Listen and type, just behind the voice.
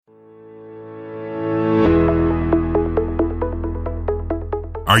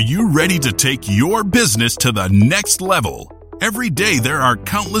Are you ready to take your business to the next level? Every day there are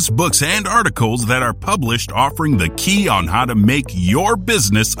countless books and articles that are published offering the key on how to make your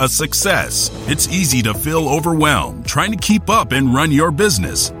business a success. It's easy to feel overwhelmed trying to keep up and run your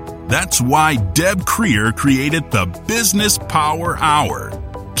business. That's why Deb Creer created the Business Power Hour.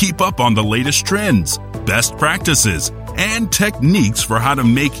 Keep up on the latest trends, best practices, and techniques for how to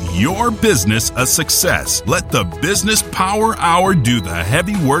make your business a success. Let the Business Power Hour do the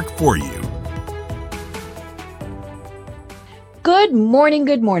heavy work for you. Good morning,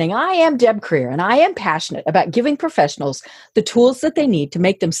 good morning. I am Deb Creer, and I am passionate about giving professionals the tools that they need to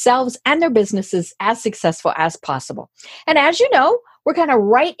make themselves and their businesses as successful as possible. And as you know, we're kind of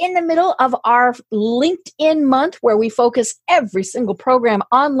right in the middle of our LinkedIn month where we focus every single program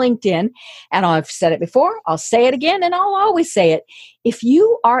on LinkedIn. And I've said it before, I'll say it again, and I'll always say it. If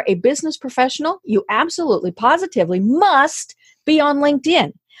you are a business professional, you absolutely, positively must be on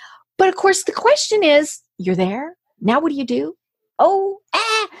LinkedIn. But of course, the question is, you're there? Now what do you do?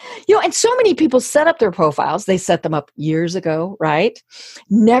 And so many people set up their profiles. They set them up years ago, right?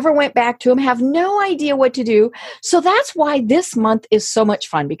 Never went back to them, have no idea what to do. So that's why this month is so much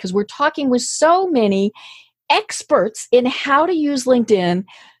fun, because we're talking with so many experts in how to use LinkedIn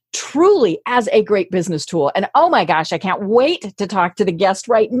truly as a great business tool. And oh my gosh, I can't wait to talk to the guest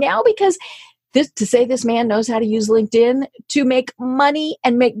right now, because to say this man knows how to use LinkedIn to make money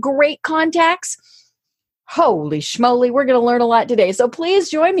and make great contacts, holy schmoly, we're going to learn a lot today. So please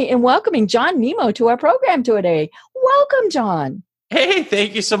join me in welcoming John Nemo to our program today. Welcome, John. Hey,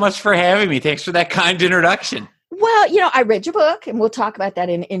 thank you so much for having me. Thanks for that kind introduction. Well, I read your book, and we'll talk about that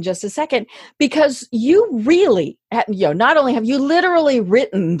in just a second, because you really, not only have you literally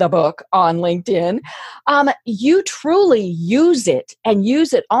written the book on LinkedIn, you truly use it and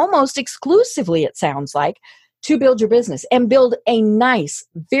use it almost exclusively, it sounds like, to build your business and build a nice,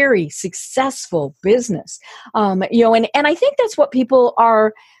 very successful business. And I think that's what people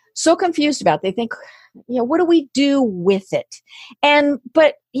are so confused about. They think, what do we do with it?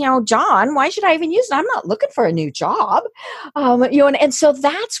 But John, why should I even use it? I'm not looking for a new job. And so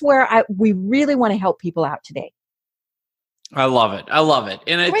that's where we really want to help people out today. I love it.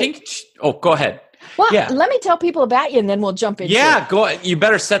 And I think, go ahead. Well, let me tell people about you, and then we'll jump into it. Yeah, go ahead. You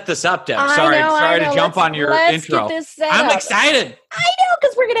better set this up, Deb. Sorry to jump on your intro. I'm excited. I know,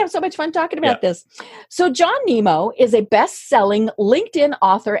 because we're going to have so much fun talking about this. So John Nemo is a best-selling LinkedIn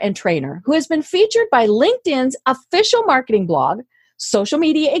author and trainer who has been featured by LinkedIn's official marketing blog, Social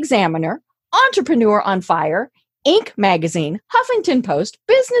Media Examiner, Entrepreneur on Fire, Inc. Magazine, Huffington Post,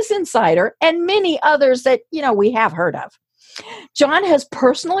 Business Insider, and many others that, we have heard of. John has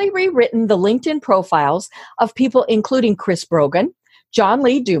personally rewritten the LinkedIn profiles of people including Chris Brogan, John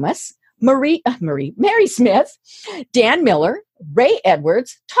Lee Dumas, Mary Smith, Dan Miller, Ray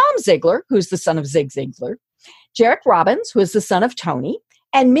Edwards, Tom Ziegler, who's the son of Zig Ziglar, Jarek Robbins, who is the son of Tony,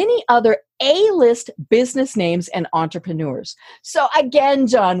 and many other A-list business names and entrepreneurs. So again,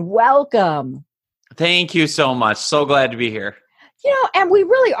 John, welcome. Thank you so much. So glad to be here. And we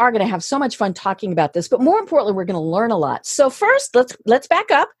really are going to have so much fun talking about this, but more importantly, we're going to learn a lot. So first, let's back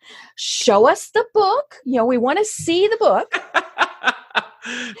up. Show us the book. We want to see the book.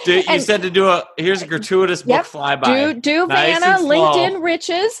 You said to here's a gratuitous book flyby. Do nice Vanna, LinkedIn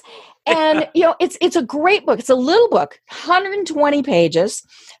Riches. And, it's a great book. It's a little book, 120 pages,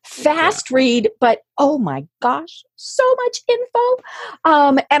 fast read, but oh my gosh, so much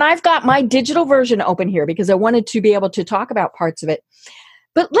info. And I've got my digital version open here because I wanted to be able to talk about parts of it.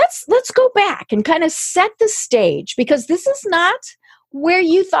 But let's go back and kind of set the stage, because this is not where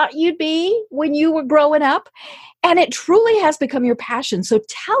you thought you'd be when you were growing up. And it truly has become your passion. So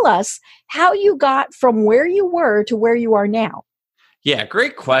tell us how you got from where you were to where you are now. Yeah,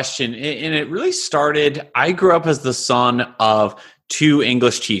 great question. And it really started, I grew up as the son of two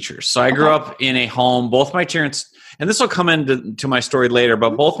English teachers. So I grew up in a home, both my parents, and this will come into my story later,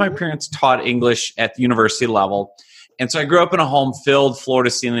 but both my parents taught English at the university level. And so I grew up in a home filled floor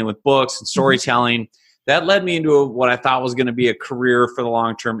to ceiling with books and storytelling. That led me into what I thought was going to be a career for the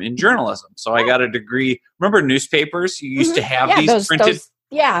long term in journalism. So I got a degree. Remember newspapers? You used to have these printed.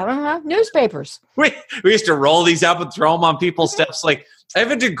 Newspapers. We used to roll these up and throw them on people's steps. Like, I have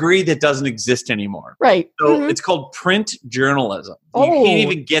a degree that doesn't exist anymore. Right. So it's called print journalism. You can't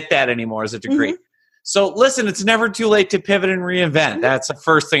even get that anymore as a degree. So listen, it's never too late to pivot and reinvent. That's the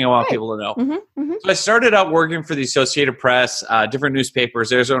first thing I want people to know. So I started out working for the Associated Press, different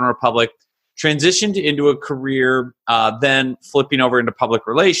newspapers, Arizona Republic, transitioned into a career, then flipping over into public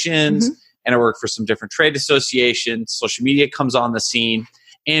relations, and I worked for some different trade associations. Social media comes on the scene.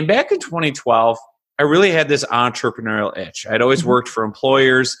 And back in 2012, I really had this entrepreneurial itch. I'd always worked for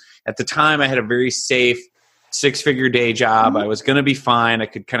employers. At the time, I had a very safe 6-figure day job. I was going to be fine. I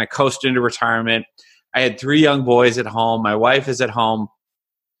could kind of coast into retirement. I had 3 young boys at home. My wife is at home.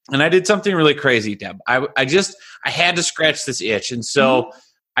 And I did something really crazy, Deb. I had to scratch this itch. And so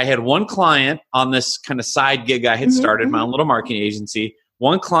I had one client on this kind of side gig I had started, my own little marketing agency.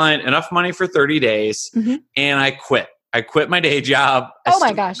 One client, enough money for 30 days, and I quit. I quit my day job. Oh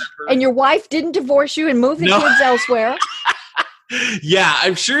my gosh. And your wife didn't divorce you and move the kids elsewhere? Yeah,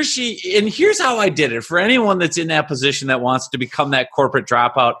 I'm sure and here's how I did it. For anyone that's in that position that wants to become that corporate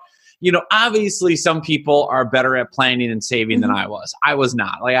dropout, obviously some people are better at planning and saving than I was. I was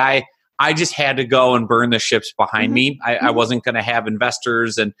not. Like I just had to go and burn the ships behind me. I wasn't going to have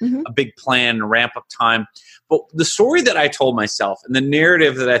investors and a big plan and ramp up time. But the story that I told myself and the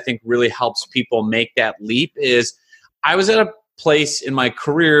narrative that I think really helps people make that leap is I was at a place in my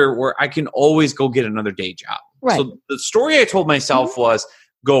career where I can always go get another day job. Right. So the story I told myself was,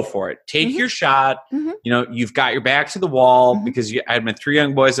 go for it. Take your shot. You've got your back to the wall because I had my 3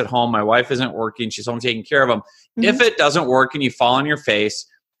 young boys at home. My wife isn't working. She's home taking care of them. If it doesn't work and you fall on your face,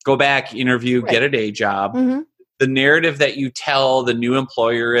 go back, interview, get a day job. The narrative that you tell the new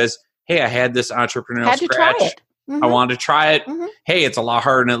employer is, hey, I had this entrepreneurial scratch. Try it. I wanted to try it. Hey, it's a lot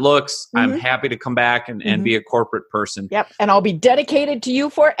harder than it looks. I'm happy to come back and be a corporate person. Yep. And I'll be dedicated to you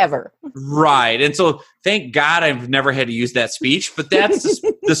forever. Right. And so thank God I've never had to use that speech, but that's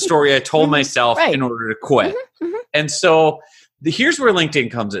the story I told myself in order to quit. And so here's where LinkedIn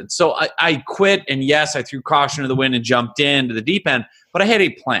comes in. So I quit, and yes, I threw caution to the wind and jumped into the deep end, but I had a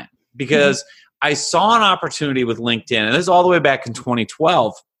plan because I saw an opportunity with LinkedIn, and this is all the way back in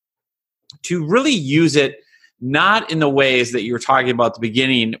 2012, to really use it not in the ways that you were talking about at the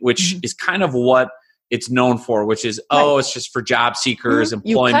beginning, which is kind of what it's known for, which is, it's just for job seekers,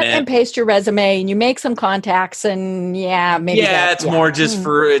 employment. You cut and paste your resume and you make some contacts and it's more just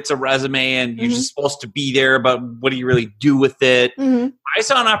it's a resume and you're just supposed to be there, but what do you really do with it? I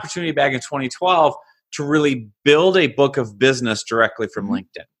saw an opportunity back in 2012 to really build a book of business directly from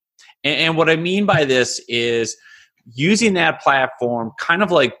LinkedIn. And what I mean by this is using that platform kind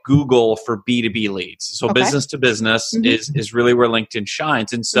of like Google for B2B leads. So business to business is really where LinkedIn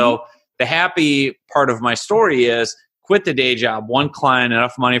shines. And so the happy part of my story is quit the day job, one client,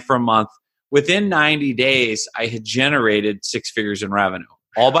 enough money for a month. Within 90 days, I had generated 6 figures in revenue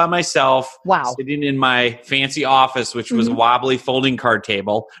all by myself. Wow. Sitting in my fancy office, which was a wobbly folding card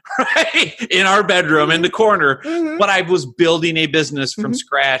table, right? In our bedroom in the corner. But I was building a business from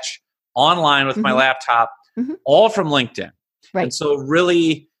scratch online with my laptop. All from LinkedIn. Right. And so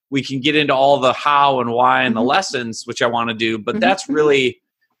really we can get into all the how and why and the lessons, which I want to do, but that's really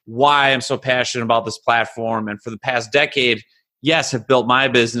why I'm so passionate about this platform. And for the past decade, yes, I've built my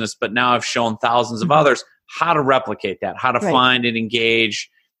business, but now I've shown thousands of others how to replicate that, how to find and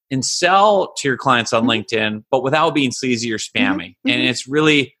engage and sell to your clients on LinkedIn, but without being sleazy or spammy. And it's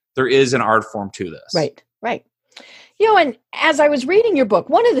really, there is an art form to this. Right, right. And as I was reading your book,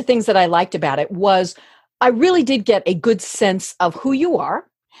 one of the things that I liked about it was I really did get a good sense of who you are,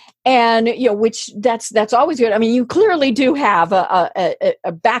 and which that's always good. I mean, you clearly do have a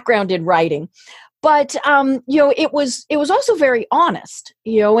background in writing, but it was also very honest.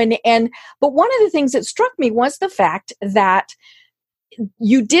 But one of the things that struck me was the fact that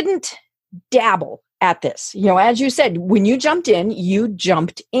you didn't dabble at this. As you said, when you jumped in, you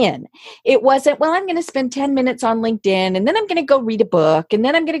jumped in. It wasn't, well, I'm going to spend 10 minutes on LinkedIn and then I'm going to go read a book and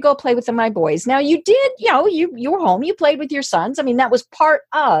then I'm going to go play with my boys. Now you did, you were home, you played with your sons. I mean, that was part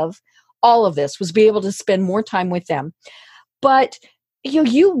of all of this, was be able to spend more time with them. But,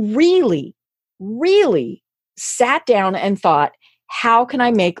 you really, really sat down and thought, how can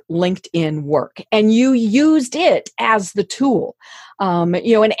I make LinkedIn work? And you used it as the tool. And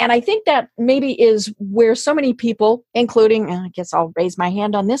I think that maybe is where so many people, including, I guess I'll raise my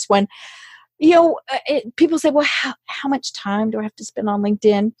hand on this one, people say, well, how much time do I have to spend on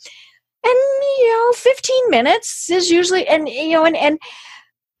LinkedIn? And, 15 minutes is usually, and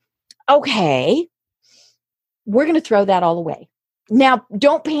okay, we're going to throw that all away. Now,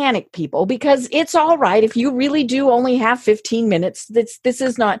 don't panic, people, because it's all right if you really do only have 15 minutes. This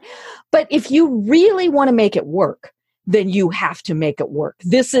is not, but if you really want to make it work, then you have to make it work.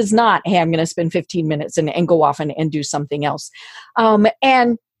 This is not, hey, I'm going to spend 15 minutes and go off and do something else.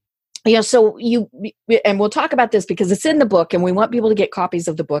 So and we'll talk about this because it's in the book and we want people to get copies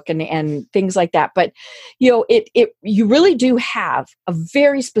of the book and things like that. But, you really do have a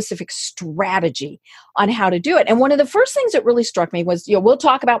very specific strategy on how to do it. And one of the first things that really struck me was, we'll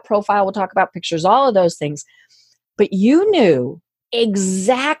talk about profile, we'll talk about pictures, all of those things, but you knew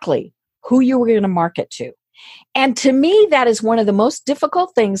exactly who you were going to market to. And to me, that is one of the most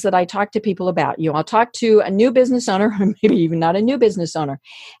difficult things that I talk to people about. I'll talk to a new business owner, or maybe even not a new business owner,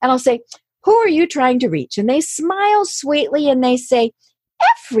 and I'll say, who are you trying to reach? And they smile sweetly and they say,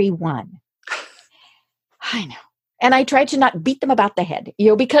 everyone. I know. And I try to not beat them about the head,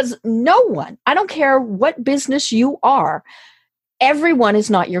 because no one, I don't care what business you are, everyone is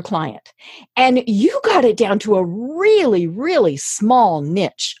not your client. And you got it down to a really, really small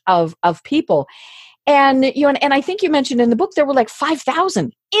niche of people. And, and I think you mentioned in the book, there were like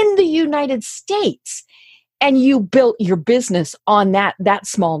 5,000 in the United States. And you built your business on that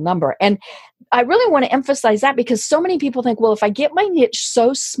small number. And I really want to emphasize that, because so many people think, well, if I get my niche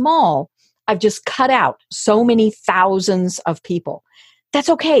so small, I've just cut out so many thousands of people. That's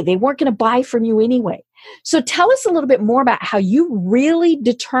okay. They weren't going to buy from you anyway. So tell us a little bit more about how you really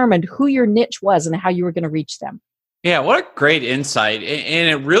determined who your niche was and how you were going to reach them. Yeah, what a great insight. And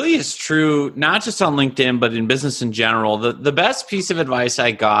it really is true, not just on LinkedIn, but in business in general. The best piece of advice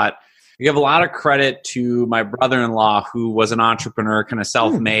I got, I give a lot of credit to my brother-in-law, who was an entrepreneur, kind of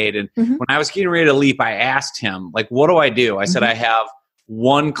self-made. And when I was getting ready to leap, I asked him, like, what do? I said, I have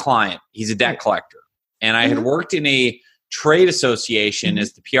one client. He's a debt collector. And I had worked in a trade association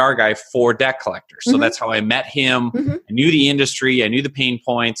as the PR guy for debt collectors. So that's how I met him. I knew the industry. I knew the pain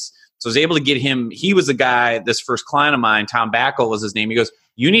points. So I was able to get him. He was the guy, this first client of mine, Tom Backle was his name. He goes,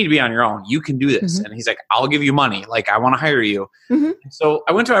 you need to be on your own. You can do this. And he's like, I'll give you money. Like, I want to hire you. So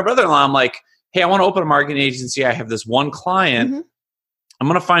I went to my brother-in-law. I'm like, hey, I want to open a marketing agency. I have this one client. I'm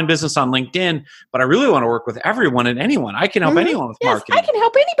going to find business on LinkedIn, but I really want to work with everyone and anyone. I can help anyone with marketing. I can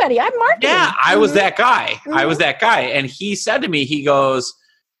help anybody. I'm marketing. Yeah, I was that guy. I was that guy. And he said to me, he goes,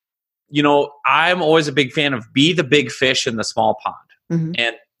 I'm always a big fan of be the big fish in the small pond.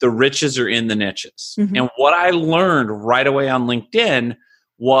 And the riches are in the niches. And what I learned right away on LinkedIn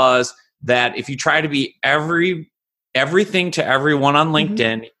was that if you try to be everything to everyone on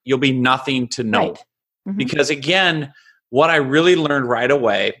LinkedIn, you'll be nothing to no one. Because again, what I really learned right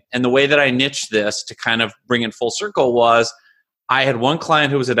away, and the way that I niched this to kind of bring it full circle, was I had one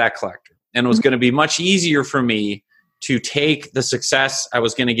client who was a debt collector, and it was going to be much easier for me to take the success I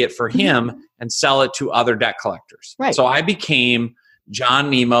was going to get for him and sell it to other debt collectors. So I became John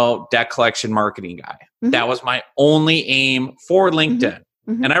Nemo, debt collection marketing guy. That was my only aim for LinkedIn.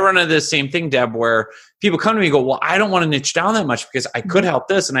 And I run into the same thing, Deb, where people come to me and go, well, I don't want to niche down that much because I could help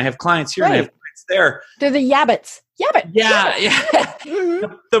this, and I have clients here and I have clients there. They're the yabbits. Yeah.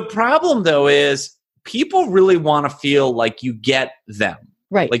 The problem, though, is people really want to feel like you get them.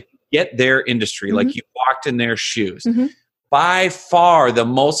 Like you get their industry, like you walked in their shoes. By far, the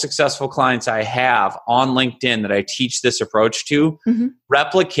most successful clients I have on LinkedIn that I teach this approach to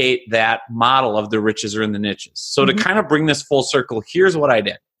replicate that model of the riches are in the niches. So to kind of bring this full circle, here's what I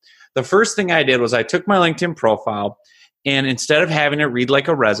did. The first thing I did was I took my LinkedIn profile, and instead of having it read like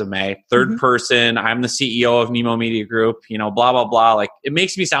a resume, third person, I'm the CEO of Nemo Media Group, blah, blah, blah. Like, it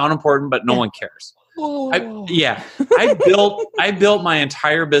makes me sound important, but no one cares. I built my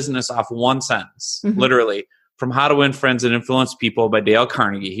entire business off one sentence, literally, from How to Win Friends and Influence People by Dale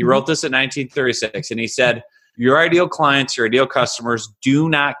Carnegie. He wrote this in 1936, and he said, your ideal clients, your ideal customers do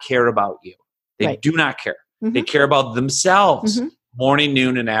not care about you. They do not care. They care about themselves morning,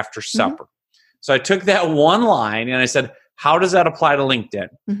 noon, and after supper. So I took that one line and I said, how does that apply to LinkedIn?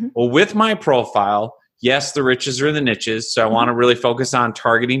 Well, with my profile, yes, the riches are in the niches. So I want to really focus on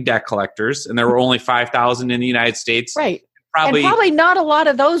targeting debt collectors. And there were only 5,000 in the United States. Probably not a lot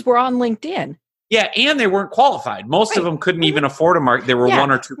of those were on LinkedIn. Yeah, and they weren't qualified. Most of them couldn't even afford a market. They were one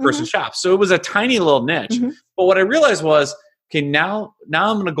or two person shops. So it was a tiny little niche. But what I realized was, okay, now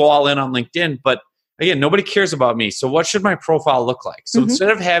I'm going to go all in on LinkedIn. But again, nobody cares about me. So what should my profile look like? So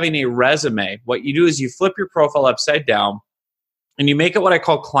instead of having a resume, what you do is you flip your profile upside down and you make it what I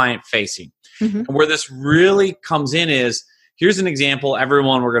call client facing. And where this really comes in is, here's an example,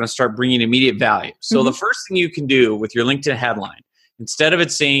 everyone, we're going to start bringing immediate value. So the first thing you can do with your LinkedIn headline, instead of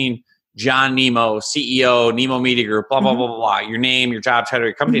it saying John Nemo, CEO, Nemo Media Group, blah, blah, blah, blah, blah, your name, your job title,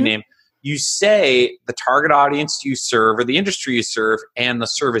 your company name, you say the target audience you serve or the industry you serve and the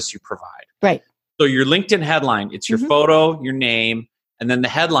service you provide. So your LinkedIn headline, it's your photo, your name, and then the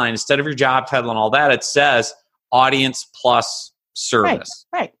headline, instead of your job title and all that, it says audience plus service.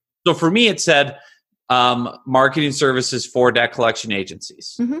 So for me, it said marketing services for debt collection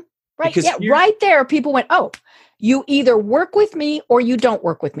agencies. Right there, people went, oh, you either work with me or you don't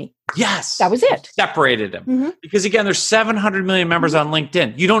work with me. Yes. That was it. Separated them. Because again, there's 700 million members on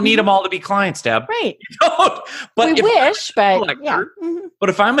LinkedIn. You don't need them all to be clients, Deb. You don't. But we wish, but yeah. But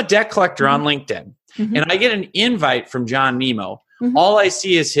if I'm a debt collector on LinkedIn and I get an invite from John Nemo, all I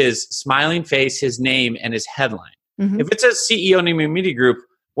see is his smiling face, his name, and his headline. If it says CEO Nemo Media Group,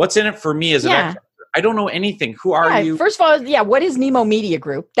 what's in it for me as an actor? I don't know anything. Who are you? First of all, what is Nemo Media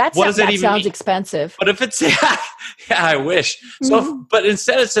Group? That sounds expensive. But if it's, I wish. So, but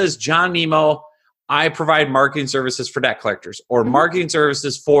instead it says John Nemo, I provide marketing services for debt collectors or marketing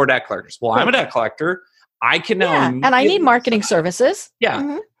services for debt collectors. Well, I'm a debt collector. I can now. And I need marketing services.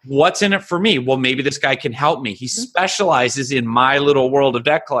 Yeah. What's in it for me? Well, maybe this guy can help me. He specializes in my little world of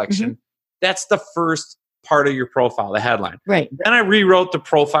debt collection. That's the first part of your profile, the headline. Right. Then I rewrote the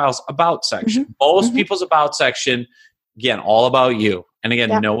profile's about section. Most people's about section, again, all about you. And again,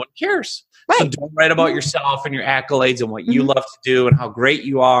 no one cares. Right. So don't write about yourself and your accolades and what you love to do and how great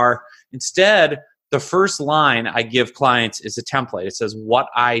you are. Instead, the first line I give clients is a template. It says what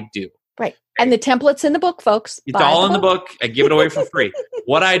I do. Right. And the template's in the book, folks. It's all in the book. I give it away for free.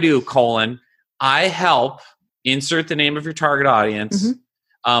 What I do, I help, insert the name of your target audience,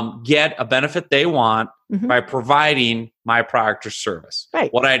 get a benefit they want by providing my product or service.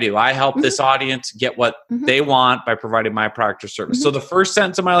 Right. What I do, I help this audience get what they want by providing my product or service. So the first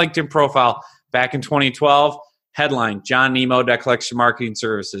sentence of my LinkedIn profile back in 2012, headline, John Nemo, Debt Collection Marketing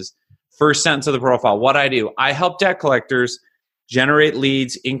Services. First sentence of the profile, what I do, I help debt collectors generate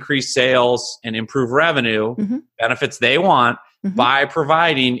leads, increase sales, and improve revenue, benefits they want by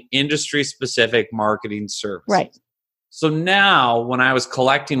providing industry-specific marketing services. Right. So now when I was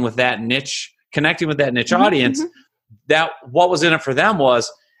connecting with that niche audience, that what was in it for them was,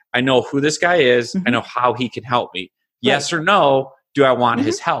 I know who this guy is. I know how he can help me. Yes or no, do I want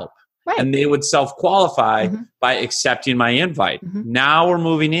his help? Right. And they would self-qualify by accepting my invite. Now we're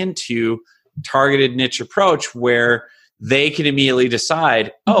moving into targeted niche approach where they can immediately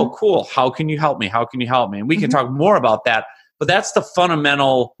decide, oh, cool, how can you help me? How can you help me? And we can talk more about that. But that's the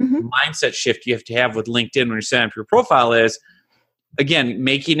fundamental mindset shift you have to have with LinkedIn when you're setting up your profile is, again,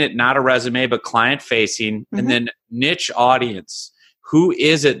 making it not a resume, but client-facing, and then niche audience. Who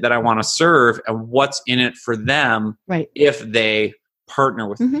is it that I want to serve and what's in it for them if they partner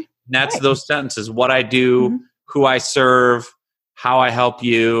with me? And that's those sentences, what I do, who I serve, how I help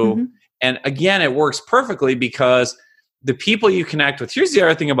you. And again, it works perfectly because the people you connect with, here's the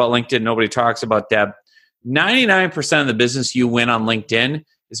other thing about LinkedIn nobody talks about, Deb. 99% of the business you win on LinkedIn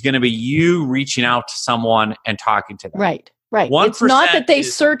is going to be you reaching out to someone and talking to them. Right. It's not that they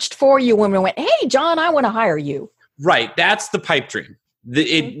searched for you when we went, hey, John, I want to hire you. Right. That's the pipe dream.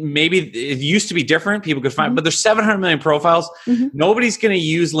 It used to be different. People could find, but there's 700 million profiles. Nobody's going to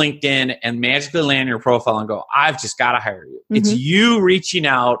use LinkedIn and magically land your profile and go, I've just got to hire you. It's you reaching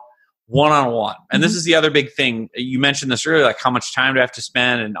out one-on-one. And this is the other big thing. You mentioned this earlier, like how much time do I have to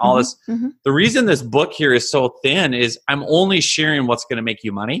spend and all this. The reason this book here is so thin is I'm only sharing what's going to make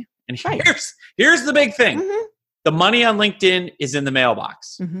you money. And here's the big thing. The money on LinkedIn is in the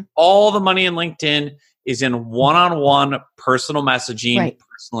mailbox. All the money in LinkedIn is in one-on-one personal messaging,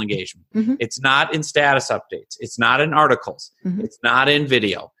 personal engagement. It's not in status updates. It's not in articles. It's not in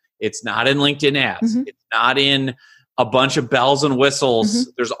video. It's not in LinkedIn ads. It's not in a bunch of bells and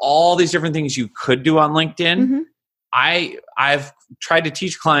whistles. There's all these different things you could do on LinkedIn. I've tried to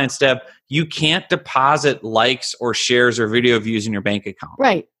teach clients, Deb, you can't deposit likes or shares or video views in your bank account.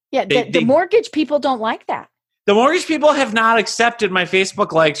 Right. Yeah. The mortgage people don't like that. The mortgage people have not accepted my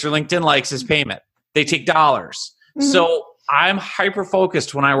Facebook likes or LinkedIn likes as payment. They take dollars. So I'm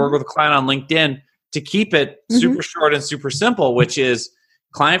hyper-focused when I work with a client on LinkedIn to keep it super short and super simple, which is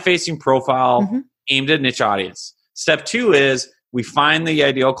client-facing profile aimed at niche audience. Step 2 is we find the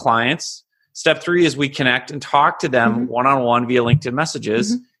ideal clients. Step 3 is we connect and talk to them one-on-one via LinkedIn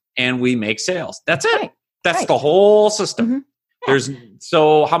messages, and we make sales. That's it. That's the whole system.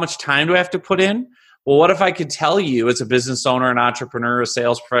 So how much time do I have to put in? Well, what if I could tell you as a business owner, an entrepreneur, a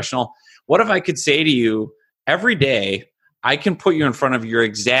sales professional, what if I could say to you every day, I can put you in front of your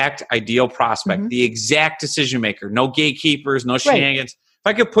exact ideal prospect, the exact decision maker, no gatekeepers, no shenanigans. If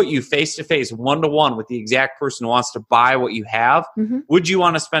I could put you face-to-face, one-to-one with the exact person who wants to buy what you have, would you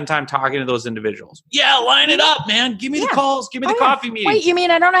want to spend time talking to those individuals? Yeah, line it up, man. Give me the calls. Give me the coffee meetings. Wait, you mean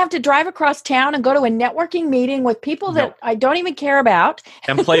I don't have to drive across town and go to a networking meeting with people that I don't even care about?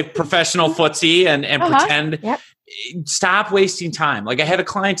 And play professional footsie and pretend. Stop wasting time. Like I had a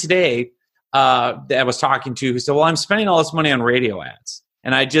client today that I was talking to who said, well, I'm spending all this money on radio ads.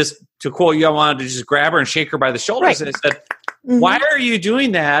 And I just, to quote you, I wanted to just grab her and shake her by the shoulders. And I said, why are you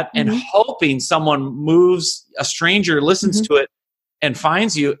doing that and hoping someone moves, a stranger listens to it and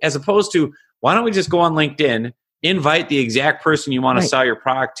finds you, as opposed to, why don't we just go on LinkedIn, invite the exact person you want to sell your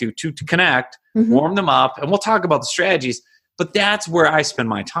product to connect, warm them up, and we'll talk about the strategies. But that's where I spend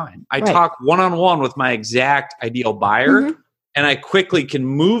my time. I talk one-on-one with my exact ideal buyer and I quickly can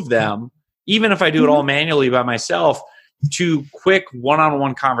move them, even if I do it all manually by myself, to quick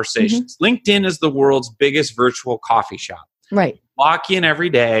one-on-one conversations. LinkedIn is the world's biggest virtual coffee shop. Right. Walk in every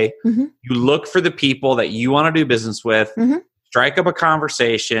day, you look for the people that you want to do business with, strike up a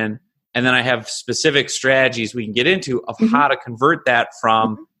conversation, and then I have specific strategies we can get into of how to convert that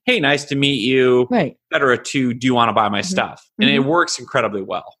from, hey, nice to meet you, et cetera, to do you want to buy my stuff? And it works incredibly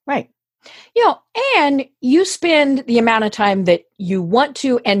well. Right. And you spend the amount of time that you want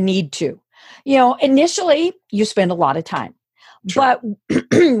to and need to. Initially, you spend a lot of time. Sure. But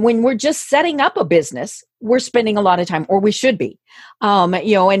when we're just setting up a business, we're spending a lot of time, or we should be.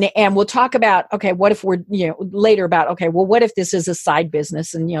 And we'll talk about, okay, what if we're, later about, okay, well, what if this is a side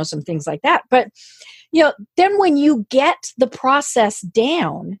business and, some things like that. But, then when you get the process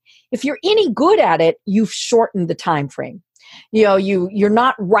down, if you're any good at it, you've shortened the time frame. You're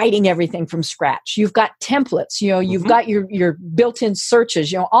not writing everything from scratch. You've got templates, you've got your built-in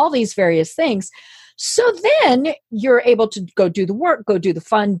searches, all these various things. So then you're able to go do the work, go do the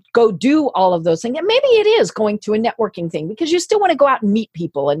fun, go do all of those things. And maybe it is going to a networking thing because you still want to go out and meet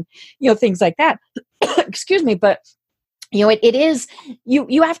people and, things like that. Excuse me. But, it is,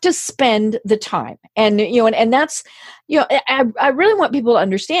 you have to spend the time and, and that's, I really want people to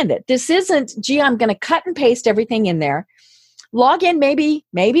understand that this isn't, gee, I'm going to cut and paste everything in there, log in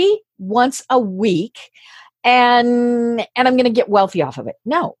maybe once a week and I'm going to get wealthy off of it.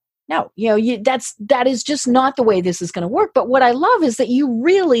 No, that is just not the way this is going to work. But what I love is that you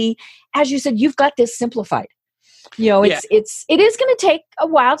really, as you said, you've got this simplified. It is going to take a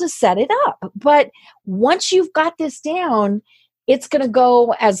while to set it up, but once you've got this down, it's going to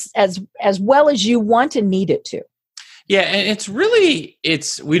go as well as you want and need it to. Yeah, and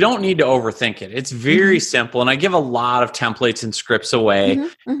we don't need to overthink it. It's very simple, and I give a lot of templates and scripts away,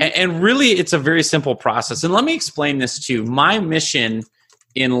 and really it's a very simple process. And let me explain this too. My mission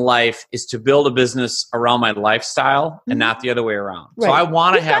in life is to build a business around my lifestyle and not the other way around. Right. So I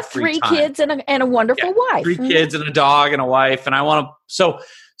want to have three time. Kids and a wonderful wife. 3 kids and a dog and a wife, and I want to.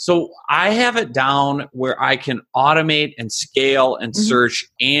 So I have it down where I can automate and scale and search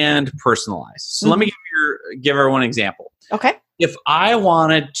and personalize. So let me give everyone an example. Okay. If I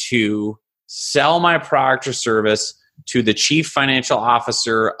wanted to sell my product or service to the chief financial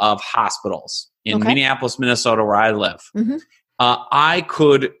officer of hospitals in Minneapolis, Minnesota, where I live, I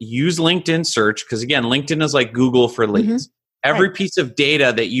could use LinkedIn search because, again, LinkedIn is like Google for leads. Every piece of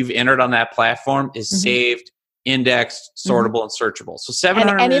data that you've entered on that platform is saved, indexed, sortable, and searchable. So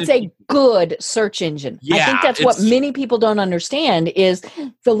 700, and it's a good search engine. Yeah, I think that's what many people don't understand is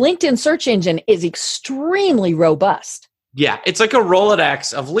the LinkedIn search engine is extremely robust. Yeah, it's like a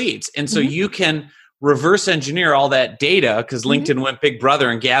Rolodex of leads. And so you can reverse engineer all that data because LinkedIn went big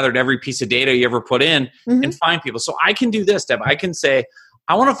brother and gathered every piece of data you ever put in and find people. So I can do this, Deb. I can say,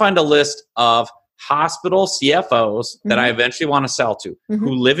 I want to find a list of hospital CFOs that I eventually want to sell to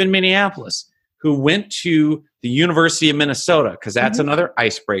who live in Minneapolis, who went to the University of Minnesota, because that's another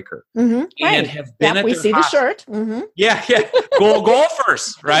icebreaker, and have been at we their see hospital. The shirt. Yeah.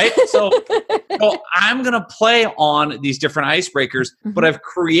 Golfers, right? So I'm going to play on these different icebreakers, but I've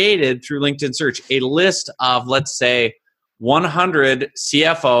created through LinkedIn search a list of, let's say, 100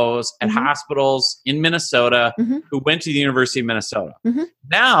 CFOs at hospitals in Minnesota who went to the University of Minnesota.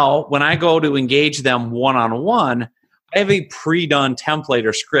 Now, when I go to engage them one-on-one, I have a pre-done template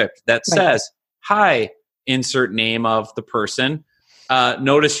or script that says, hi, insert name of the person.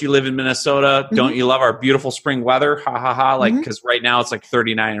 Notice you live in Minnesota. Don't you love our beautiful spring weather? Ha ha ha. Like, because right now it's like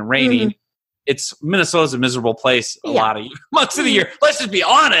 39 and raining. Minnesota's a miserable place a lot of months of the year. Let's just be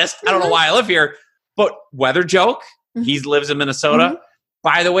honest. I don't know why I live here, but weather joke. He lives in Minnesota.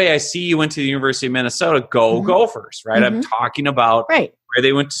 By the way, I see you went to the University of Minnesota. Go Gophers, right? I'm talking about where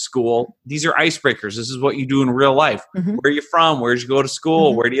they went to school. These are icebreakers. This is what you do in real life. Where are you from? Where did you go to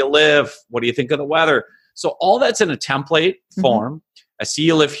school? Where do you live? What do you think of the weather? So all that's in a template form. I see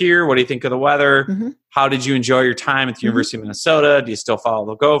you live here. What do you think of the weather? How did you enjoy your time at the University of Minnesota? Do you still follow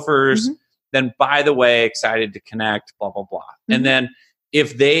the Gophers? Then, by the way, excited to connect, blah, blah, blah. And then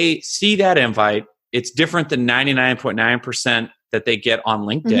if they see that invite, it's different than 99.9% that they get on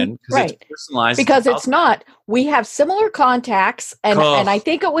LinkedIn because it's personalized. Because it's not. We have similar contacts, and I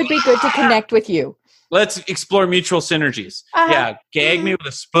think it would be good to connect with you. Let's explore mutual synergies. Yeah, gag me with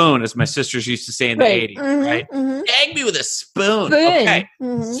a spoon, as my sisters used to say in the 80s, right? Gag me with a spoon. Okay.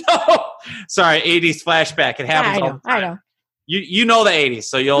 So, sorry, 80s flashback. It happens all the time. I know. You know the 80s,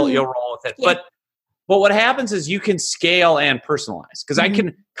 so you'll roll with it. Yeah. But what happens is you can scale and personalize because I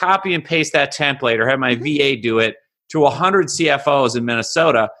can copy and paste that template or have my VA do it to 100 CFOs in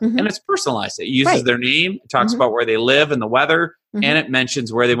Minnesota, Mm-hmm. and it's personalized. It uses Right. their name, it talks Mm-hmm. about where they live and the weather, Mm-hmm. and it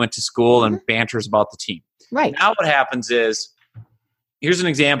mentions where they went to school and Mm-hmm. banters about the team. Right. Now what happens is, here's an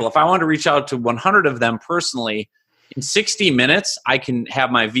example. If I wanted to reach out to 100 of them personally, in 60 minutes, I can have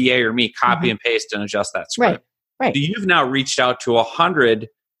my VA or me copy Mm-hmm. and paste and adjust that script. Right. So you've now reached out to 100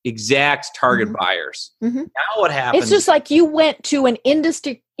 exact target Mm-hmm. buyers. Mm-hmm. Now what happens? It's just like you went to an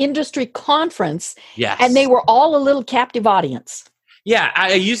industry conference, yes. and they were all a little captive audience. Yeah,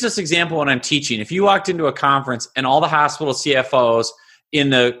 I use this example when I'm teaching. If you walked into a conference and all the hospital CFOs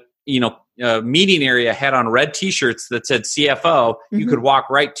in the meeting area had on red T-shirts that said CFO, you Mm-hmm. could walk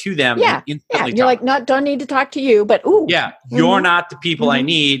right to them Yeah. and instantly You're talk. like, don't need to talk to you, but ooh. Yeah, you're Mhm. not the people I Mhm.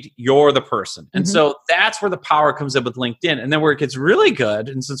 need. You're the person. And Mhm. so that's where the power comes in with LinkedIn. And then where it gets really good,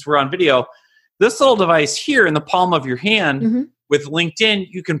 and since we're on video, this little device here in the palm of your hand, Mhm. with LinkedIn,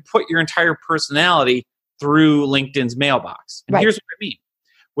 you can put your entire personality through LinkedIn's mailbox. And Right. here's what I mean.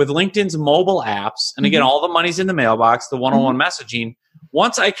 With LinkedIn's mobile apps, and again, Mhm. all the money's in the mailbox, the one-on-one messaging,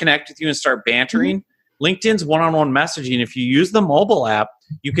 once I connect with you and start bantering, LinkedIn's one-on-one messaging, if you use the mobile app,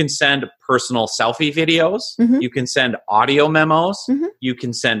 you can send personal selfie videos, Mhm. you can send audio memos, Mhm. you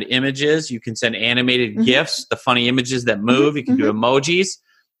can send images, you can send animated Mhm. GIFs, the funny images that move, you can do emojis.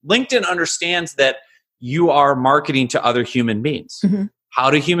 LinkedIn understands that you are marketing to other human beings. Mhm. How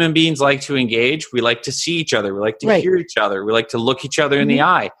do human beings like to engage? We like to see each other. We like to Right. hear each other. We like to look each other in the Mhm.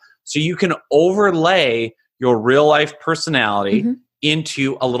 eye. So you can overlay your real life personality Mhm.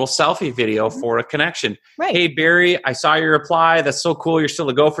 into a little selfie video for a connection. Right. Hey, Barry, I saw your reply. That's so cool. You're still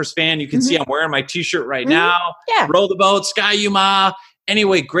a Gophers fan. You can see I'm wearing my T-shirt right now. Yeah. Row the boat, Sky Yuma.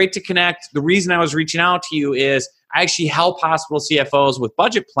 Anyway, great to connect. The reason I was reaching out to you is I actually help hospital CFOs with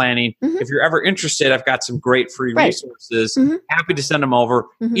budget planning. If you're ever interested, I've got some great free Right. resources. Mhm. Happy to send them over.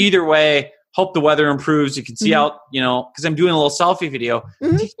 Mhm. Either way, hope the weather improves. You can see out, because I'm doing a little selfie video.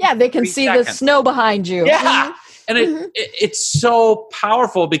 Yeah, they can 3 see the seconds. snow behind you. Yeah. And Mhm. it's so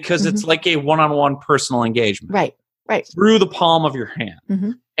powerful because it's like a one-on-one personal engagement Right. through the palm of your hand.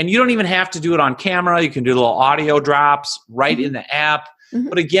 Mhm. And you don't even have to do it on camera. You can do little audio drops right in the app. Mhm.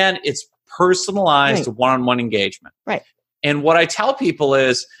 But again, it's personalized Right. one-on-one engagement. Right. And what I tell people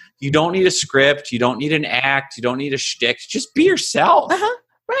is you don't need a script. You don't need an act. You don't need a shtick. Just be yourself.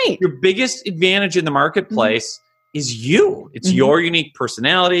 Right. Your biggest advantage in the marketplace is you. It's your unique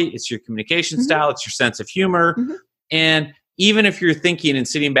personality. It's your communication style. It's your sense of humor. And even if you're thinking and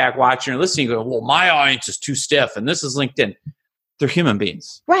sitting back watching or listening, you go, well, my audience is too stiff and this is LinkedIn. They're human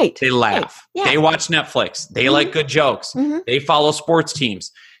beings. Right. They laugh. Right. Yeah. They watch Netflix. They like good jokes. They follow sports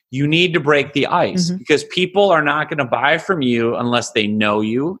teams. You need to break the ice because people are not going to buy from you unless they know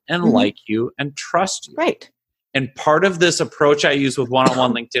you and like you and trust you. Right. And part of this approach I use with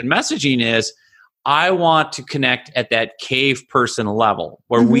one-on-one LinkedIn messaging is I want to connect at that cave person level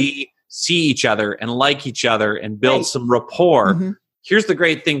where we see each other and like each other and build some rapport. Here's the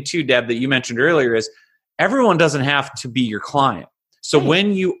great thing too, Deb, that you mentioned earlier is everyone doesn't have to be your client. So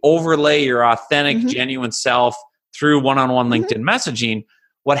when you overlay your authentic, genuine self through one-on-one LinkedIn messaging,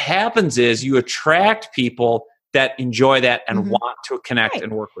 what happens is you attract people that enjoy that and want to connect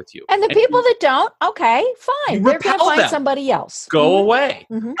and work with you. And the people that don't, okay, fine. They're going to find them. somebody else. Go away.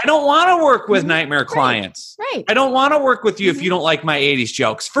 I don't want to work with nightmare clients. Right. I don't want to work with you if you don't like my 80s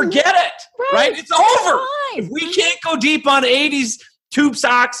jokes. Forget it. Right? It's over. Fine. If we can't go deep on 80s tube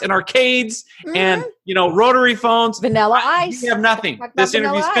socks and arcades and, rotary phones. Vanilla ice. We have nothing. Talk about This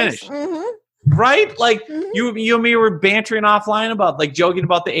vanilla interview's ice. finished. Right? Like you and me were bantering offline about like joking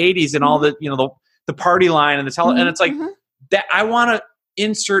about the 80s and all the, the party line and the and it's like that I want to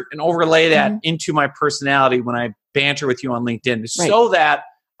insert and overlay that into my personality when I banter with you on LinkedIn so that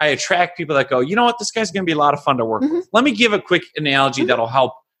I attract people that go, you know what, this guy's going to be a lot of fun to work with. Let me give a quick analogy that'll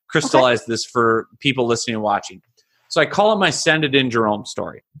help crystallize this for people listening and watching. So I call it my Send It In Jerome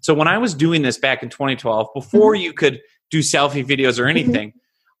story. So when I was doing this back in 2012, before you could do selfie videos or anything,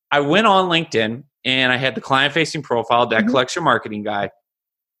 I went on LinkedIn and I had the client-facing profile, debt collection marketing guy.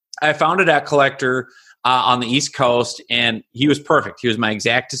 I found a debt collector on the East Coast, and he was perfect. He was my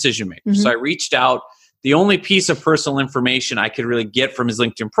exact decision maker. So I reached out. The only piece of personal information I could really get from his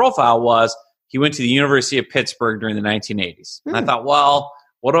LinkedIn profile was he went to the University of Pittsburgh during the 1980s. And I thought, well,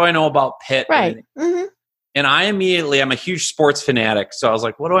 what do I know about Pitt? Right. And I'm a huge sports fanatic. So I was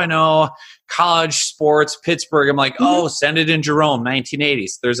like, what do I know? College sports, Pittsburgh. I'm like, Send It In Jerome,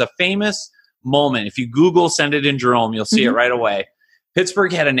 1980s. There's a famous moment. If you Google Send It In Jerome, you'll see it right away.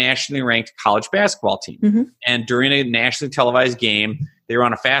 Pittsburgh had a nationally ranked college basketball team. And during a nationally televised game, they were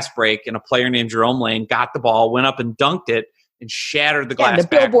on a fast break, and a player named Jerome Lane got the ball, went up and dunked it, and shattered the glass the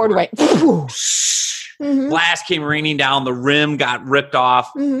billboard went. glass came raining down, the rim got ripped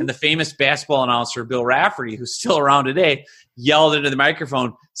off, and the famous basketball announcer, Bill Rafferty, who's still around today, yelled into the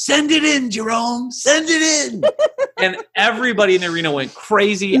microphone, "Send it in, Jerome, send it in." And everybody in the arena went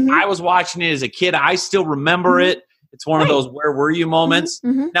crazy. I was watching it as a kid. I still remember it. It's one of those where were you moments.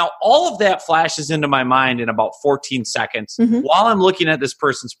 Now, all of that flashes into my mind in about 14 seconds while I'm looking at this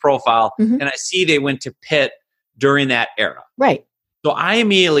person's profile, and I see they went to Pitt during that era. Right. So I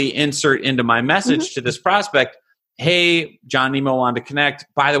immediately insert into my message to this prospect, "Hey, John Nemo wanted to connect.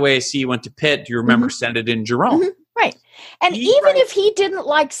 By the way, I see you went to Pitt. Do you remember Send It In, Jerome?" Right. And even if he didn't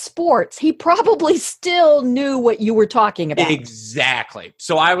like sports, he probably still knew what you were talking about. Exactly.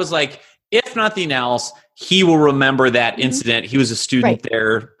 So I was like, if nothing else, he will remember that incident. He was a student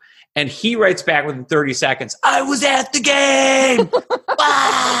there. And he writes back within 30 seconds, "I was at the game."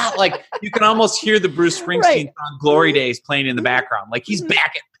 Ah! Like, you can almost hear the Bruce Springsteen song Glory Days playing in the background. Like, he's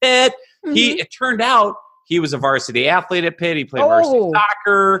back at Pitt. It turned out he was a varsity athlete at Pitt. He played varsity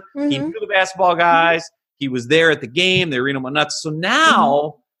soccer. He knew the basketball guys. He was there at the game. The arena went nuts. So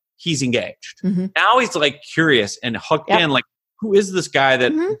now he's engaged. Now he's like curious and hooked in. Like, who is this guy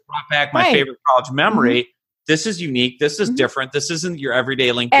that brought back my favorite college memory? This is unique. This is different. This isn't your everyday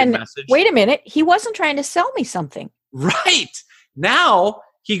LinkedIn message. Wait a minute. He wasn't trying to sell me something. Right. Now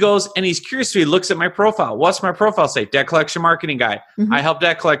he goes and he's curious. So he looks at my profile. What's my profile say? Debt collection marketing guy. I help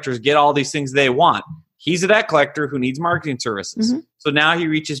debt collectors get all these things they want. He's a debt collector who needs marketing services. So now he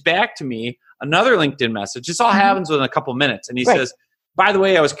reaches back to me, another LinkedIn message. This all happens within a couple minutes. And he says, "By the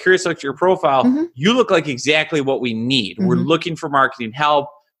way, I was curious about your profile. You look like exactly what we need. We're looking for marketing help.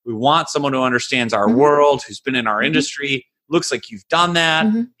 We want someone who understands our world, who's been in our industry. Looks like you've done that.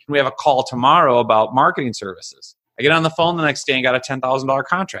 Can we have a call tomorrow about marketing services?" I get on the phone the next day and got a $10,000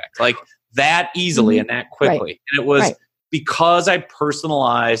 contract. Like that easily and that quickly. And it was because I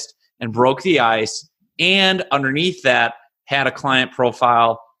personalized and broke the ice, and underneath that had a client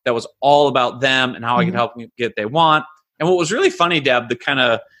profile that was all about them and how I could help them get what they want. And what was really funny, Deb, the kind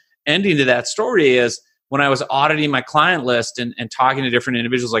of ending to that story is when I was auditing my client list and talking to different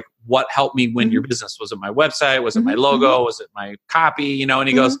individuals, like, what helped me win your business? Was it my website? Was it my logo? Was it my copy? You know, and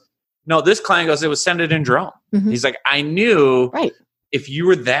he goes, "No, this client goes, it was Send It In, Jerome." He's like, "I knew if you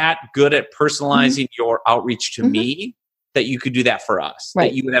were that good at personalizing your outreach to me, that you could do that for us,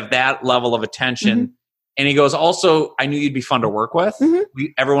 that you would have that level of attention." And he goes, "Also, I knew you'd be fun to work with.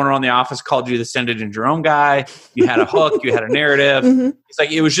 Everyone around the office called you the Send It In, Jerome guy. You had a hook, you had a narrative." He's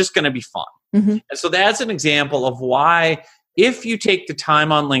like, "It was just going to be fun." And so that's an example of why, if you take the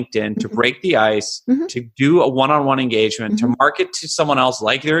time on LinkedIn to break the ice, to do a one-on-one engagement, to market to someone else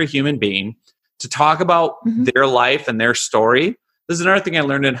like they're a human being, to talk about their life and their story. This is another thing I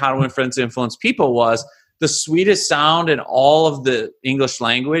learned in How to Influence People was the sweetest sound in all of the English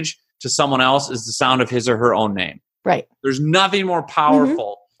language to someone else is the sound of his or her own name. Right. There's nothing more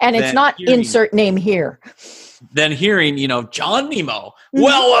powerful. And it's not insert name here. Than hearing, you know, John Nemo.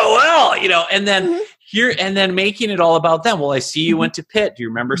 Well, you know, and then and then making it all about them. Well, I see you went to Pitt. Do you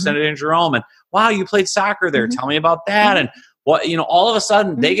remember Send It In, Jerome? And wow, you played soccer there. Tell me about that. And what, you know, all of a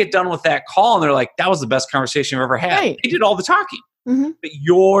sudden they get done with that call and they're like, that was the best conversation I've ever had. Right. They did all the talking, but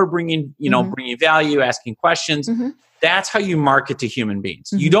you're bringing, you know, bringing value, asking questions. That's how you market to human beings.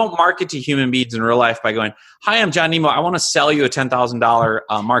 You don't market to human beings in real life by going, "Hi, I'm John Nemo. I want to sell you a $10,000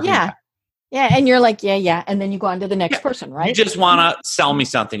 marketing pack." Yeah, and you're like, yeah. And then you go on to the next person, right? You just want to sell me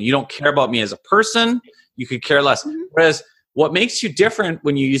something. You don't care about me as a person. You could care less. Whereas what makes you different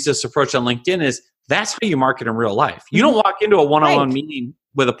when you use this approach on LinkedIn is that's how you market in real life. You don't walk into a one-on-one meeting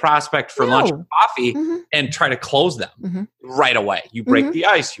with a prospect for lunch or coffee and try to close them right away. You break the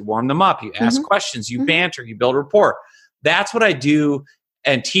ice. You warm them up. You ask questions. You banter. You build rapport. That's what I do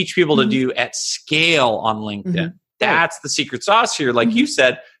and teach people to do at scale on LinkedIn. That's the secret sauce here. Like you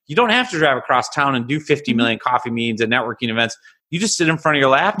said, you don't have to drive across town and do 50 million coffee meetings and networking events. You just sit in front of your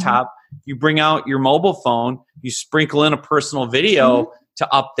laptop, you bring out your mobile phone, you sprinkle in a personal video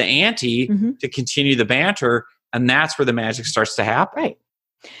to up the ante, to continue the banter, and that's where the magic starts to happen. Right.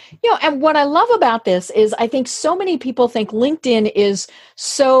 You know, and what I love about this is I think so many people think LinkedIn is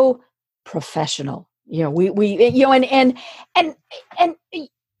so professional. You know, we you know, and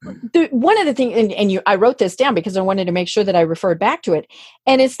one of the things, I wrote this down because I wanted to make sure that I referred back to it,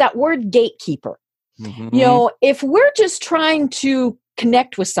 and it's that word gatekeeper. You know, if we're just trying to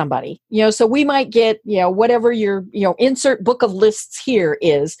connect with somebody, you know, so we might get, you know, whatever your, you know, insert book of lists here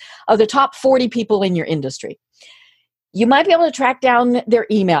is of the top 40 people in your industry. You might be able to track down their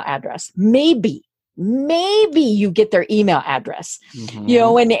email address, maybe. Maybe you get their email address,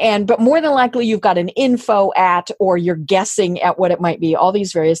 Mm-hmm. but more than likely you've got an info at, or you're guessing at what it might be, all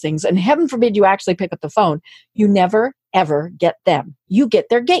these various things. And heaven forbid you actually pick up the phone. You never, ever get them. You get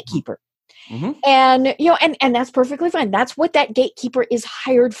their gatekeeper. Mm-hmm. And, and that's perfectly fine. That's what that gatekeeper is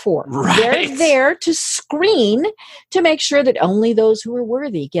hired for. Right. They're there to screen, to make sure that only those who are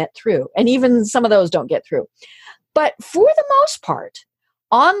worthy get through. And even some of those don't get through. But for the most part,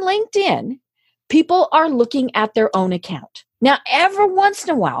 on LinkedIn, people are looking at their own account. Now, every once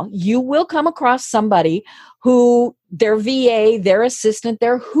in a while, you will come across somebody who their VA, their assistant,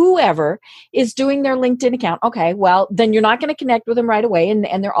 their whoever is doing their LinkedIn account. Okay, well, then you're not going to connect with them right away, and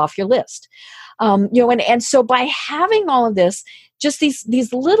they're off your list. And so by having all of this, just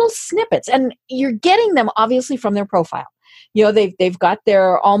these little snippets, and you're getting them obviously from their profile. They've got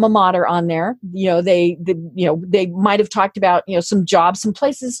their alma mater on there. They might have talked about, some jobs, some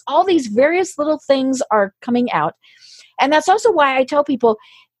places, all these various little things are coming out. And that's also why I tell people,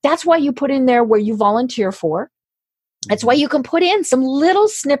 that's why you put in there where you volunteer for. That's why you can put in some little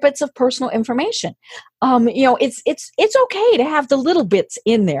snippets of personal information. It's okay to have the little bits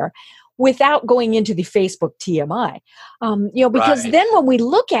in there without going into the Facebook TMI, because Right. then when we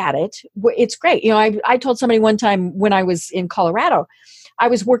look at it, it's great. I told somebody one time when I was in Colorado, I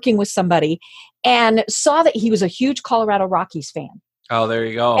was working with somebody and saw that he was a huge Colorado Rockies fan. Oh, there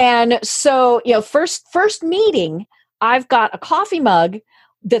you go. And so, first meeting, I've got a coffee mug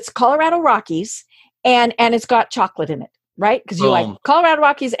that's Colorado Rockies, and it's got chocolate in it, right? Because you like Colorado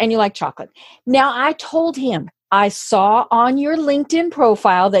Rockies and you like chocolate. Now, I told him, I saw on your LinkedIn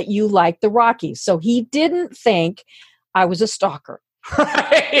profile that you like the Rockies. So he didn't think I was a stalker.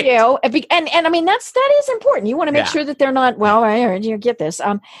 Right. And I mean, that is important. You want to make sure that they're not, well, I heard you get this.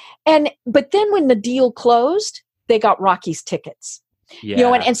 But then when the deal closed, they got Rockies tickets.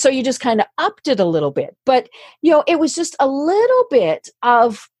 Yeah. And so you just kind of upped it a little bit. But, it was just a little bit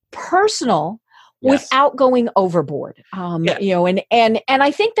of personal without going overboard. And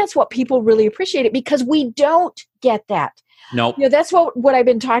I think that's what people really appreciate it, because we don't get that. Nope. That's what I've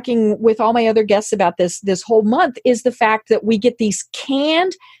been talking with all my other guests about this whole month, is the fact that we get these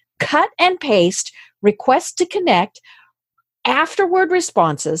canned, cut and paste requests to connect, afterward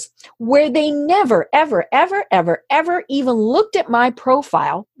responses where they never, ever, ever, ever, ever even looked at my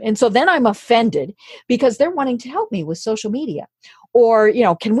profile. And so then I'm offended because they're wanting to help me with social media. Or,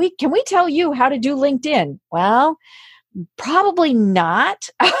 can we tell you how to do LinkedIn? Well, probably not.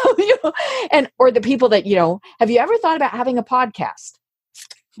 Or the people that, have you ever thought about having a podcast?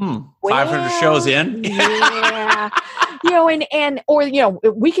 500 shows in. Yeah. Or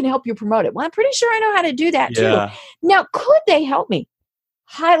we can help you promote it. Well, I'm pretty sure I know how to do that too. Now, could they help me?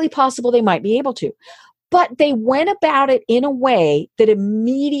 Highly possible they might be able to. But they went about it in a way that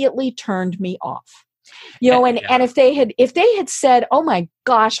immediately turned me off. And if they had said, "Oh my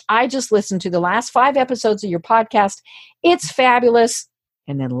gosh, I just listened to the last 5 episodes of your podcast. It's fabulous,"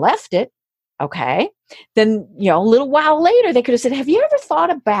 and then left it, okay, then, a little while later, they could have said, "Have you ever thought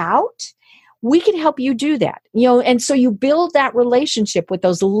about, we can help you do that?" And so you build that relationship with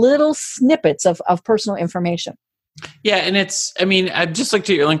those little snippets of personal information. Yeah. And I just looked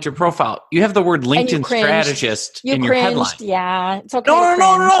at your LinkedIn profile. You have the word LinkedIn strategist in your headline. Yeah. It's okay.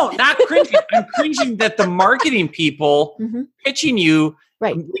 No. Not cringing. I'm cringing that the marketing people pitching you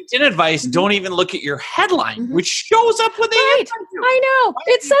LinkedIn advice don't even look at your headline, which shows up when they answer you. I know.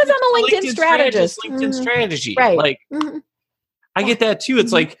 It says I'm a LinkedIn strategist. LinkedIn strategy. Right. Like, I get that too.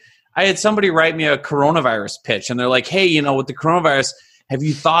 It's like, I had somebody write me a coronavirus pitch, and they're like, "Hey, with the coronavirus, have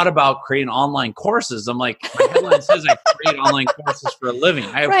you thought about creating online courses?" I'm like, my headline says I create online courses for a living.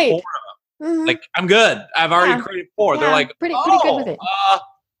 I have 4 of them. Like, I'm good. I've already created 4. They're like, pretty good with it.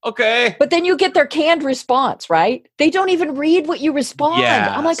 Okay. But then you get their canned response, right? They don't even read what you respond.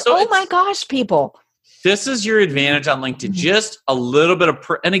 Yeah. I'm like, So oh my gosh, people. This is your advantage on LinkedIn. Just a little bit of,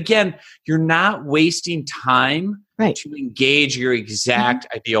 and again, you're not wasting time to engage your exact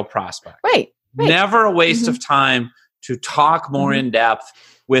ideal prospect. Right. Never a waste of time to talk more in depth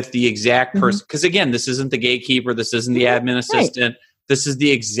with the exact person. Because again, this isn't the gatekeeper. This isn't the admin assistant. This is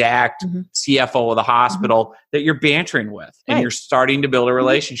the exact CFO of the hospital that you're bantering with, and you're starting to build a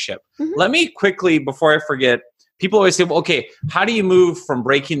relationship. Let me quickly, before I forget, people always say, well, okay, how do you move from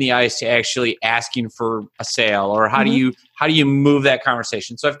breaking the ice to actually asking for a sale? Or how do you move that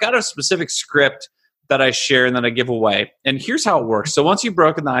conversation? So I've got a specific script that I share and that I give away. And here's how it works. So once you've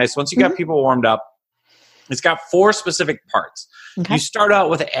broken the ice, once you got people warmed up, it's got 4 specific parts. You start out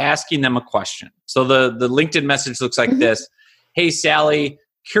with asking them a question. So the LinkedIn message looks like this. Hey, Sally,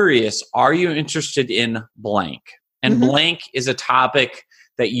 curious, are you interested in blank? And blank is a topic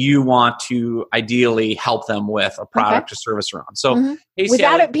that you want to ideally help them with a product or service around. So, hey,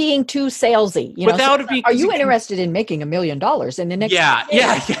 without Sally, it being too salesy, without it being, are you interested in making $1 million in the next? Yeah,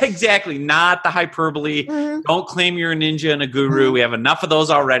 exactly. Not the hyperbole. Don't claim you're a ninja and a guru. We have enough of those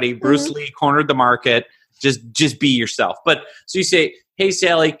already. Bruce Lee cornered the market. Just be yourself. But so you say, hey,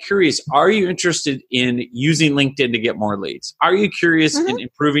 Sally, curious, are you interested in using LinkedIn to get more leads? Are you curious in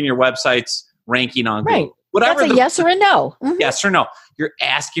improving your website's ranking on Google? Whatever. That's a yes or a no. Yes or no. You're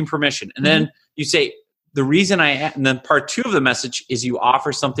asking permission. And then you say, the reason and then part 2 of the message is you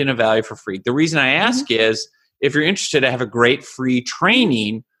offer something of value for free. The reason I ask is, if you're interested, I have a great free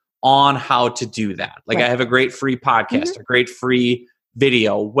training on how to do that. Like I have a great free podcast, a great free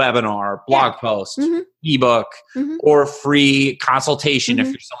video, webinar, blog post, ebook, or free consultation if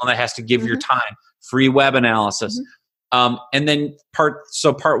you're someone that has to give your time, free web analysis. And then part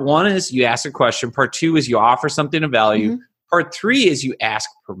 1 is you ask a question. Part 2 is you offer something of value. Part 3 is you ask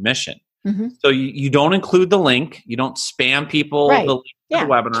permission. So you don't include the link. You don't spam people the link to the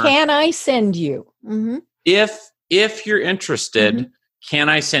webinar. Can I send you? If you're interested, can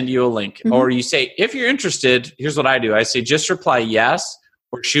I send you a link? Or you say, if you're interested, here's what I do. I say, just reply yes,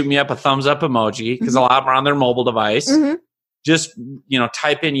 or shoot me up a thumbs up emoji, because a lot of them are on their mobile device. Just,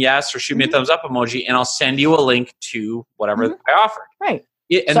 type in yes or shoot me a thumbs up emoji, and I'll send you a link to whatever I offered. Right.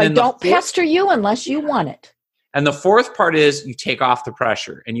 And so I don't pester you unless you want it. And the 4th part is you take off the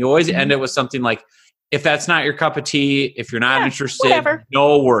pressure, and you always end it with something like, if that's not your cup of tea, if you're not interested,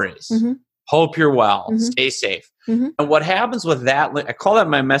 no worries. Hope you're well. Stay safe. And what happens with that, I call that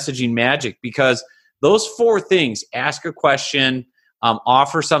my messaging magic, because those 4 things, ask a question,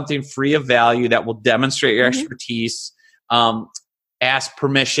 offer something free of value that will demonstrate your expertise, ask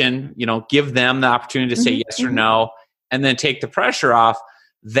permission, give them the opportunity to say yes or no, and then take the pressure off.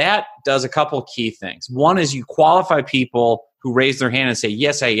 That does a couple key things. One is you qualify people who raise their hand and say,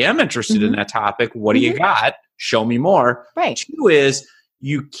 yes, I am interested in that topic. What do you got? Show me more. Right. 2 is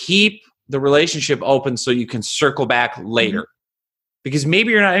you keep the relationship open so you can circle back later. Because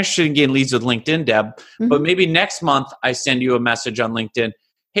maybe you're not interested in getting leads with LinkedIn, Deb, but maybe next month I send you a message on LinkedIn.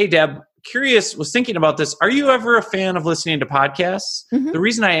 Hey, Deb, curious, was thinking about this. Are you ever a fan of listening to podcasts? The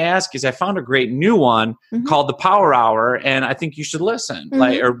reason I ask is I found a great new one called The Power Hour, and I think you should listen.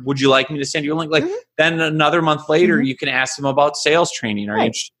 Or would you like me to send you a link? Then another month later, you can ask them about sales training. Are you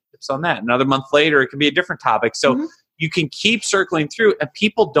interested in tips on that? Another month later, it can be a different topic. So you can keep circling through, and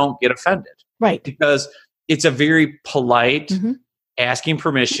people don't get offended. Right. Because it's a very polite, asking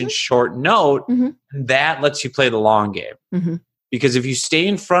permission, short note, and that lets you play the long game. Because if you stay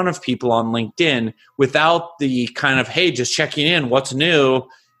in front of people on LinkedIn without the kind of, hey, just checking in, what's new,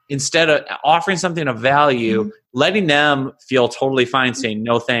 instead of offering something of value, letting them feel totally fine saying,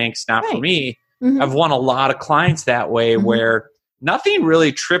 no thanks, not for me. I've won a lot of clients that way where nothing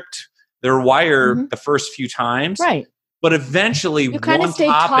really tripped their wire the first few times. Right. But eventually, you kind of stayed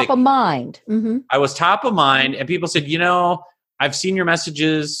top of mind. I was top of mind, and people said, I've seen your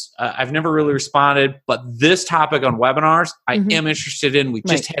messages. I've never really responded, but this topic on webinars, I am interested in. We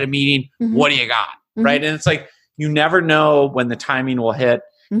just had a meeting. What do you got? Right. And it's like, you never know when the timing will hit.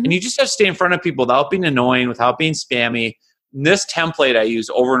 And you just have to stay in front of people without being annoying, without being spammy. And this template I use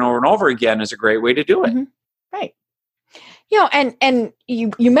over and over and over again is a great way to do it. Right. And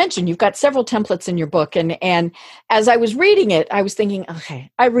you mentioned you've got several templates in your book, and as I was reading it, I was thinking, okay,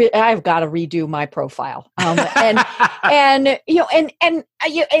 I've got to redo my profile, and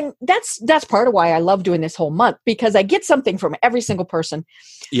that's part of why I love doing this whole month, because I get something from every single person.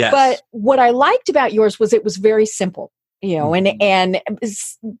 Yes. But what I liked about yours was it was very simple, and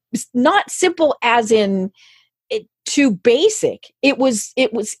it's not simple as in too basic. It was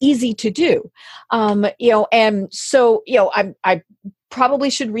easy to do, and so I probably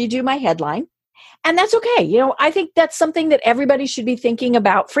should redo my headline, and that's okay. I think that's something that everybody should be thinking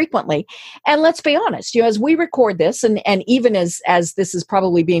about frequently. And let's be honest, as we record this, and even as this is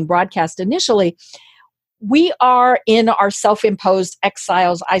probably being broadcast initially, we are in our self-imposed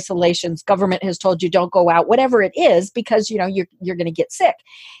exiles, isolations. Government has told you don't go out, whatever it is, because you're going to get sick.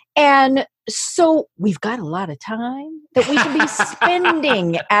 And so we've got a lot of time that we can be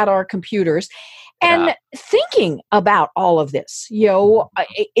spending at our computers and thinking about all of this.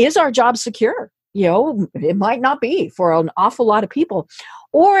 Is our job secure? It might not be for an awful lot of people,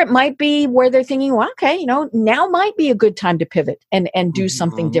 or it might be where they're thinking, well, okay, now might be a good time to pivot and do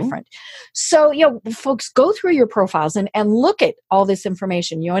something different. So, folks, go through your profiles and look at all this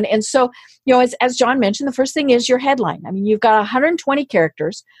information, and so, as John mentioned, the first thing is your headline. I mean, you've got 120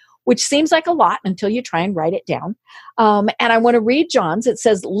 characters, which seems like a lot until you try and write it down. And I want to read John's. It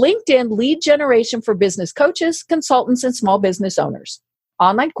says, LinkedIn lead generation for business coaches, consultants, and small business owners.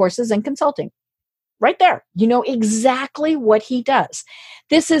 online courses and consulting. Right there. You know exactly what he does.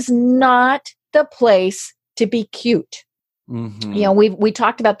 This is not the place to be cute. Mm-hmm. You know, we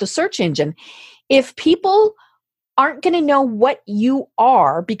talked about the search engine. If people aren't going to know what you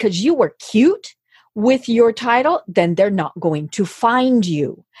are because you were cute with your title, then they're not going to find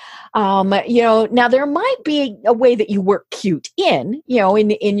you. You know, now there might be a way that you work cute in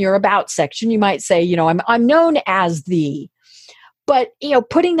your about section. You might say, you know, I'm known as the, but, you know,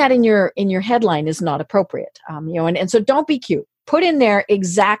 putting that in your headline is not appropriate. You know, and so don't be cute. Put in there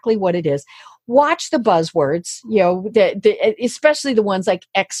exactly what it is. Watch the buzzwords, you know, especially the ones like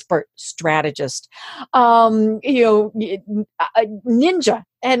expert, strategist, you know, ninja,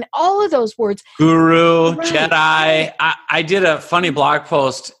 and all of those words. Guru, Right. Jedi. I did a funny blog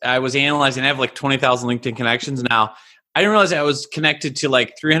post. I was analyzing. I have like 20,000 LinkedIn connections now. I didn't realize I was connected to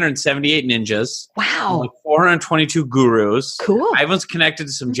like 378 ninjas. Wow. Like 422 gurus. Cool. I was connected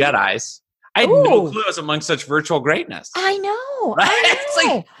to some Jedis. I had no clue I was among such virtual greatness. I know. Right? I know. It's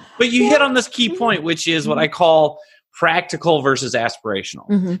like, but you hit on this key point, which is what I call practical versus aspirational.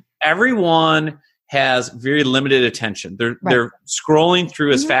 Mm-hmm. Everyone has very limited attention. They're scrolling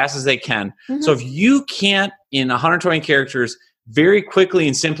through as fast as they can. Mm-hmm. So if you can't, in 120 characters, very quickly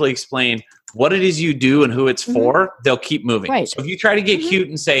and simply explain what it is you do and who it's for, they'll keep moving. Right. So if you try to get cute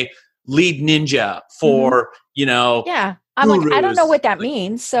and say lead ninja for, you know, I'm gurus, like, I don't know what that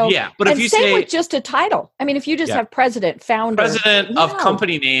means. So but if you say with just a title, I mean, if you just have president, founder, of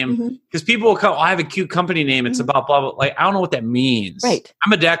company name, because people will come, I have a cute company name. It's about blah, blah. Like, I don't know what that means. Right.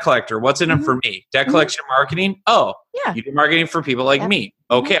 I'm a debt collector. What's in it for me? Debt collection marketing. Oh, you do marketing for people like me.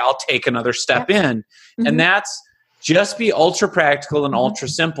 Okay. I'll take another step in. And that's just be ultra practical and ultra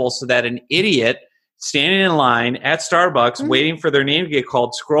simple so that an idiot standing in line at Starbucks, waiting for their name to get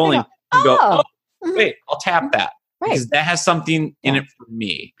called, scrolling, and go, wait, I'll tap that. Right. Because that has something in it for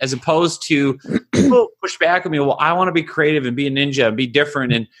me, as opposed to people push back at me. Well, I want to be creative and be a ninja and be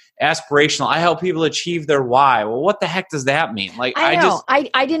different and aspirational. I help people achieve their why. Well, what the heck does that mean? Like, I know.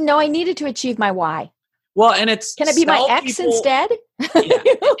 I didn't know I needed to achieve my why. Well, and it's, can it be my ex instead?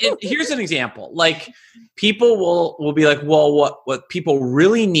 Here's an example. Like, people will be like, well, what people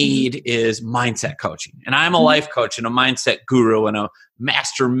really need is mindset coaching. And I'm a life coach and a mindset guru and a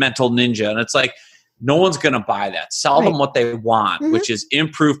master mental ninja. And it's like, no one's going to buy that. Sell them what they want, which is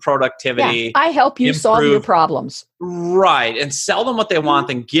improve productivity. I help you solve your problems. Right. And sell them what they want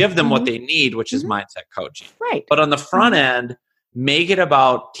and give them what they need, which is mindset coaching. Right. But on the front end, make it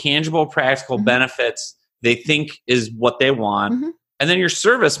about tangible, practical benefits they think is what they want. And then your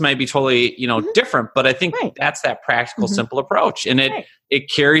service might be totally, different. But I think that's that practical, simple approach. And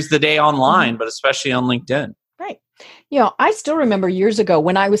it carries the day online, but especially on LinkedIn. Right. You know, I still remember years ago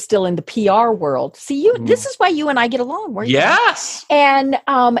when I was still in the PR world. See, this is why you and I get along. Yes. And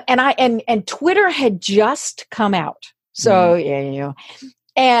Twitter had just come out. So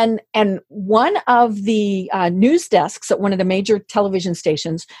and one of the news desks at one of the major television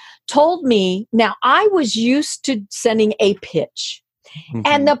stations told me. Now, I was used to sending a pitch.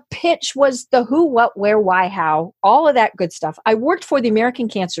 And the pitch was the who, what, where, why, how, all of that good stuff. I worked for the American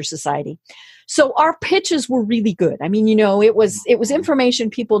Cancer Society. So our pitches were really good. I mean, it was information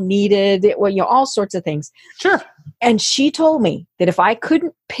people needed. It was, all sorts of things. Sure. And she told me that if I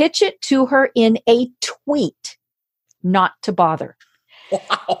couldn't pitch it to her in a tweet, not to bother.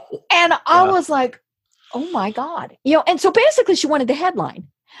 Wow. And I was like, oh my God. And so basically she wanted the headline.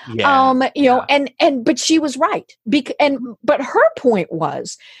 But she was right. But her point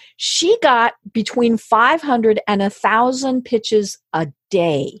was she got between 500 and 1,000 pitches a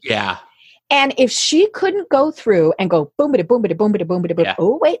day. Yeah. And if she couldn't go through and go boom, boom, boom, boom, boom,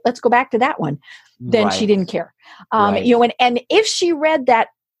 oh wait, let's go back to that one, then she didn't care. And if she read that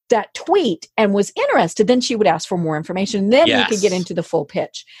tweet and was interested, then she would ask for more information. Then we could get into the full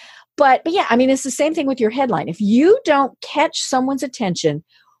pitch. But yeah, I mean, it's the same thing with your headline. If you don't catch someone's attention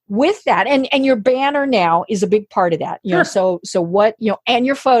with that, and your banner now is a big part of that. So what and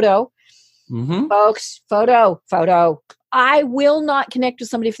your photo, folks, photo. I will not connect with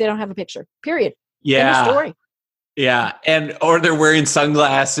somebody if they don't have a picture. Period. Yeah. End of story. Yeah. Or they're wearing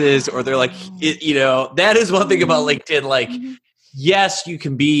sunglasses, or they're like, that is one thing about LinkedIn. Like, yes, you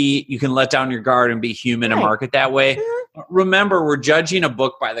can let down your guard and be human and market that way. But remember, we're judging a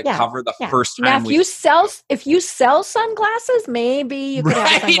book by the cover the first time. Now, if you sell sunglasses, maybe you could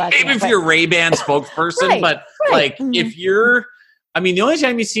have sunglasses. Maybe if you're a Ray-Ban spokesperson, but if you're, the only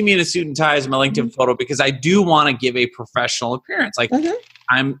time you see me in a suit and tie is my LinkedIn photo, because I do want to give a professional appearance. Like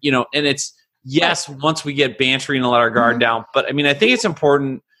I'm, and it's, once we get bantering and let our guard down. But I think it's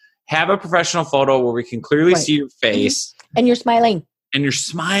important, have a professional photo where we can clearly see your face. And you're smiling. and you're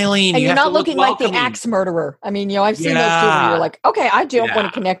smiling. And you you're have not to look looking like the welcoming. axe murderer. I mean, I've seen those too where you're like, okay, I don't want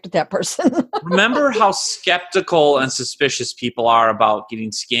to connect with that person. Remember how skeptical and suspicious people are about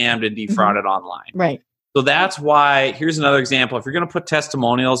getting scammed and defrauded online. Right. So that's why, here's another example. If you're going to put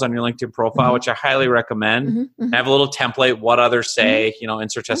testimonials on your LinkedIn profile, which I highly recommend, have a little template, what others say,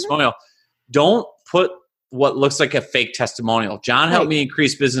 insert testimonial. Don't put what looks like a fake testimonial. John helped me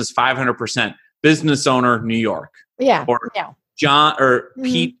increase business 500%. Business owner, New York. Yeah. Or John or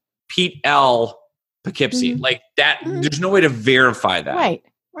Pete L. Poughkeepsie. Like that, there's no way to verify that. Right.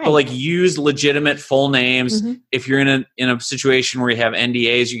 So use legitimate full names. If you're in a situation where you have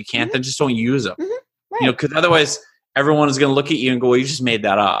NDAs, you can't, then just don't use them. Because otherwise everyone is going to look at you and go, well, you just made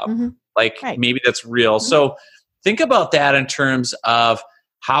that up. Maybe that's real. So think about that in terms of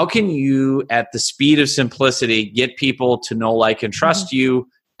how can you, at the speed of simplicity, get people to know, like, and trust you.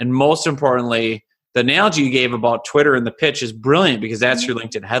 And most importantly, the analogy you gave about Twitter and the pitch is brilliant because that's your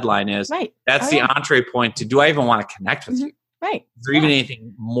LinkedIn headline is. That's the entree point to, do I even want to connect with you? Is there even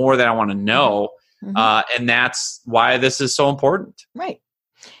anything more that I want to know? And that's why this is so important. Right.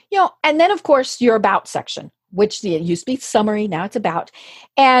 And then of course your about section, which it used to be summary, now it's about.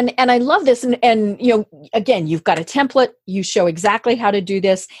 And I love this. And again, you've got a template, you show exactly how to do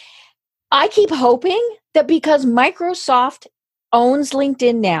this. I keep hoping that because Microsoft owns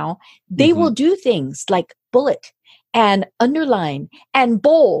LinkedIn now, they will do things like bullet and underline and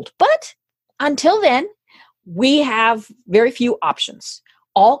bold. But until then, we have very few options.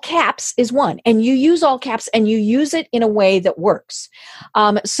 All caps is one, and you use all caps and you use it in a way that works.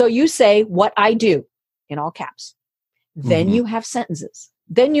 So you say what I do in all caps. Then you have sentences.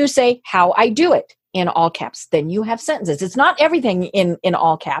 Then you say how I do it in all caps. Then you have sentences. It's not everything in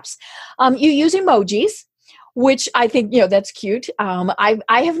all caps. You use emojis, which I think, that's cute. I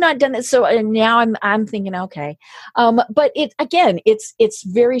have not done it. So now I'm thinking, okay. But it's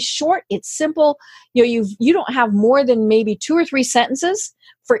very short. It's simple. You don't have more than maybe 2 or 3 sentences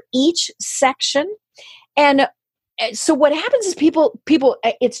for each section. And so what happens is people,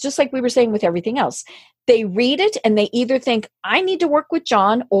 it's just like we were saying with everything else. They read it and they either think, I need to work with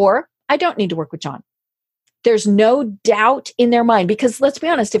John, or I don't need to work with John. There's no doubt in their mind, because let's be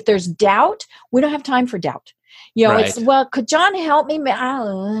honest, if there's doubt, we don't have time for doubt. It's, well, could John help me?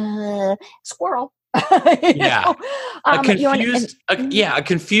 Squirrel. A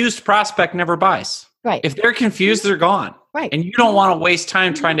confused prospect never buys. Right. If they're confused, they're gone. Right. And you don't want to waste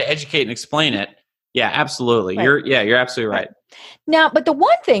time trying to educate and explain it. Yeah, absolutely. Right. You're absolutely right. Now, but the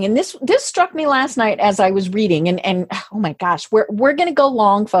one thing, and this struck me last night as I was reading, and oh my gosh, we're going to go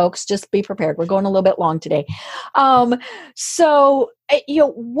long, folks. Just be prepared. We're going a little bit long today. So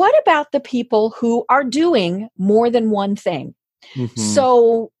what about the people who are doing more than one thing?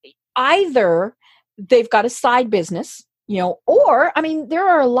 So either they've got a side business, or, I mean, there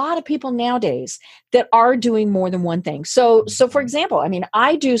are a lot of people nowadays that are doing more than one thing. So for example, I mean,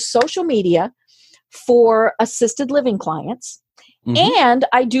 I do social media for assisted living clients, and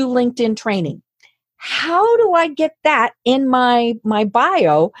I do LinkedIn training. How do I get that in my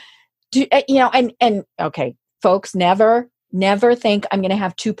bio? Okay, folks, never think I'm going to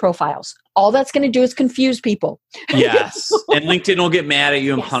have 2 profiles. All that's going to do is confuse people. Yes. And LinkedIn will get mad at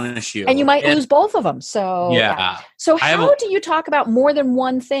you and punish you. And you might lose both of them. So, So how do you talk about more than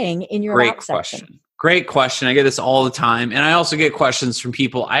one thing in your about section? Great question. I get this all the time. And I also get questions from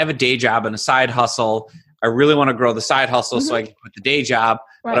people. I have a day job and a side hustle. I really want to grow the side hustle so I can quit the day job,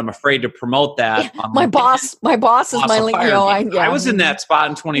 but I'm afraid to promote that. My boss is my LinkedIn. I was in that spot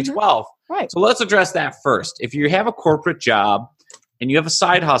in 2012. Right. So let's address that first. If you have a corporate job and you have a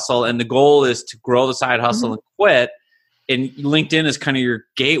side hustle and the goal is to grow the side hustle and quit, and LinkedIn is kind of your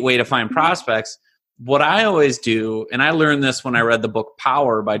gateway to find prospects, what I always do, and I learned this when I read the book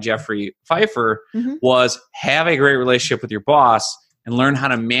Power by Jeffrey Pfeiffer, was have a great relationship with your boss and learn how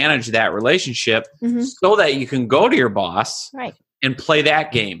to manage that relationship so that you can go to your boss and play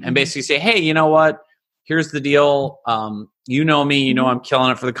that game and basically say, hey, you know what? Here's the deal. You know me. You know I'm killing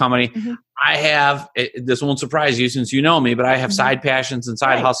it for the company. I have, this won't surprise you since you know me, but I have side passions and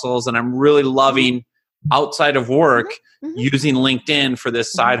side hustles, and I'm really loving outside of work using LinkedIn for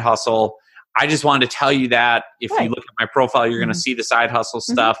this side hustle. I just wanted to tell you that if you look at my profile, you're going to see the side hustle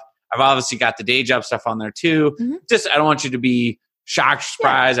stuff. I've obviously got the day job stuff on there too. Just, I don't want you to be shocked,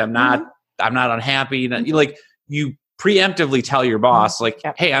 surprised. I'm not unhappy. You preemptively tell your boss,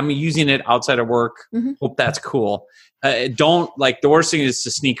 hey, I'm using it outside of work. Hope that's cool. Don't, the worst thing is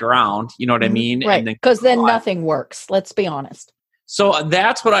to sneak around. You know what I mean? Right. Because then nothing works. Let's be honest. So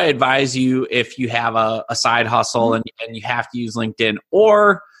that's what I advise you if you have a side hustle and you have to use LinkedIn.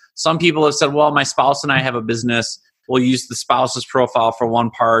 Or some people have said, well, my spouse and I have a business. we'll use the spouse's profile for one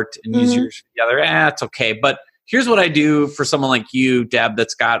part and use yours for the other. It's okay. But here's what I do for someone like you, Deb,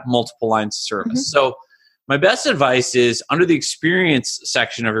 that's got multiple lines of service. So my best advice is under the experience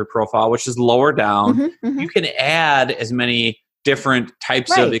section of your profile, which is lower down, you can add as many different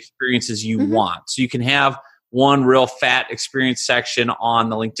types of experiences you want. So you can have one real fat experience section on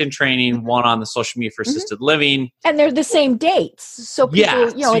the LinkedIn training, one on the social media for assisted living. And they're the same dates. So people,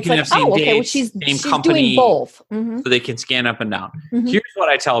 so it's like, oh, okay, well, she's doing both. So they can scan up and down. Here's what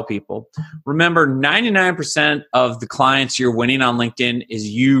I tell people. Remember, 99% of the clients you're winning on LinkedIn is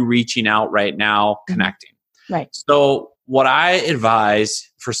you reaching out right now, connecting. Right. So what I advise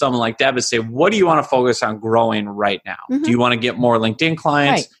for someone like Deb is say, what do you want to focus on growing right now? Do you want to get more LinkedIn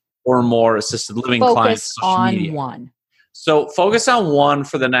clients? Or more assisted living clients. Focus on one. So focus on one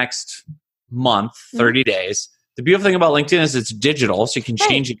for the next month, 30 days. The beautiful thing about LinkedIn is it's digital, so you can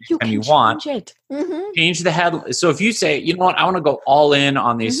change it anytime you want. Change the head. So if you say, you know what, I want to go all in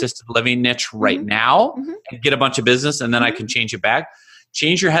on the assisted living niche right now and get a bunch of business, and then I can change it back.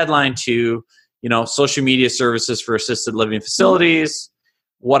 Change your headline to, social media services for assisted living facilities.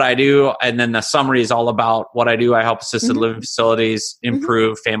 What I do, and then the summary is all about what I do. I help assisted living facilities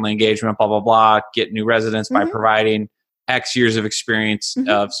improve family engagement, blah, blah, blah, get new residents by providing X years of experience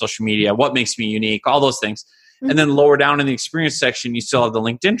of social media, what makes me unique, all those things. And then lower down in the experience section, you still have the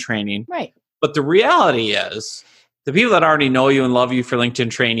LinkedIn training. Right. But the reality is the people that already know you and love you for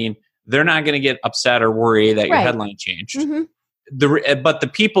LinkedIn training, they're not going to get upset or worry that your headline changed. But the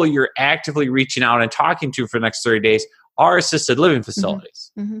people you're actively reaching out and talking to for the next 30 days are assisted living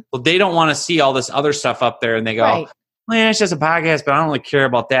facilities. Well, they don't want to see all this other stuff up there, and they go, it's just a podcast, but I don't really care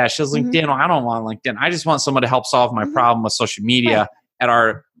about that. She has LinkedIn. Well, I don't want LinkedIn. I just want someone to help solve my problem with social media at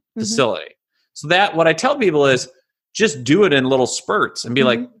our facility. So what I tell people is just do it in little spurts and be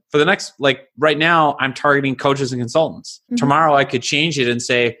like, for the next, right now, I'm targeting coaches and consultants. Tomorrow I could change it and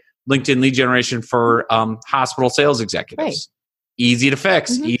say LinkedIn lead generation for hospital sales executives. Easy to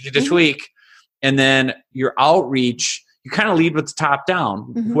fix, easy to tweak. And then your outreach, you kind of lead with the top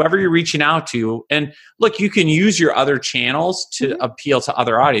down, whoever you're reaching out to. And look, you can use your other channels to appeal to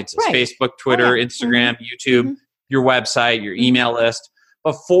other audiences, Facebook, Twitter, Instagram, YouTube, your website, your email list.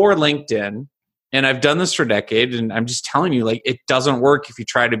 But for LinkedIn, and I've done this for a decade, and I'm just telling you, it doesn't work if you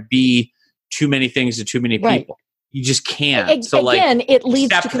try to be too many things to too many people. You just can't. So again, it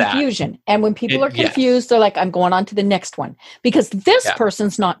leads to confusion. And when people are confused, they're like, I'm going on to the next one because this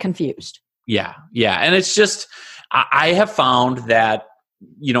person's not confused. Yeah. And it's just, I have found that,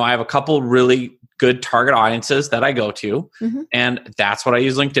 I have a couple really good target audiences that I go to, and that's what I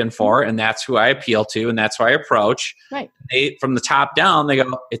use LinkedIn for, and that's who I appeal to, and that's who I approach. Right. From the top down, they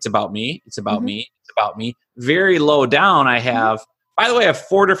go, it's about me, it's about me, it's about me. Very low down, I have, by the way, I have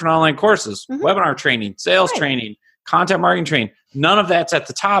 4 different online courses, webinar training, sales training, content marketing training. None of that's at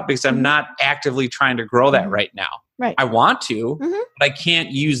the top because I'm not actively trying to grow that right now. Right. I want to, but I can't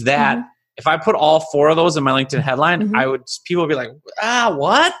use that. If I put all 4 of those in my LinkedIn headline, people would be like,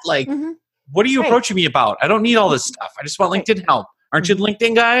 what? What are you approaching me about? I don't need all this stuff. I just want LinkedIn help. Aren't you the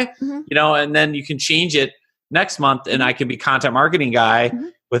LinkedIn guy? And then you can change it next month and I can be content marketing guy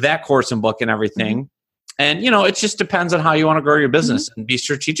with that course and book and everything. And, it just depends on how you want to grow your business and be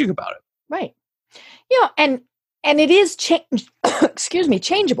strategic about it. Right. And it is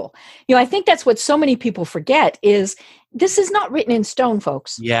changeable. I think that's what so many people forget is this is not written in stone,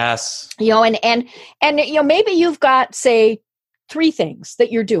 folks. Yes. And maybe you've got, say, 3 things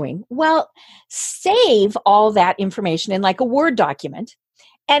that you're doing. Well, save all that information in a Word document.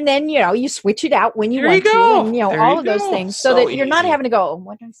 And then, you switch it out when you want to, and, all of those things so that you're not having to go,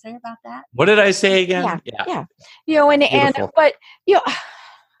 what did I say about that? What did I say again? Yeah. But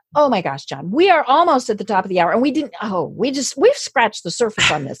oh my gosh, John, we are almost at the top of the hour and we've scratched the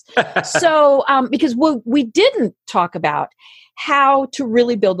surface on this. So, because we didn't talk about how to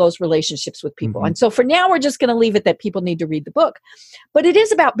really build those relationships with people. And so for now, we're just going to leave it that people need to read the book, but it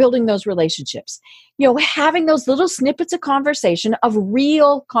is about building those relationships, having those little snippets of conversation, of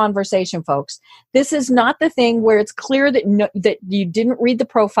real conversation, folks. This is not the thing where it's clear that you didn't read the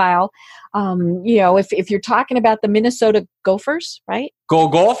profile. If you're talking about the Minnesota Gophers, right? Go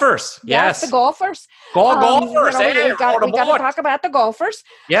Gophers. Yes. The Gophers. Go Gophers. We got to talk about the Gophers.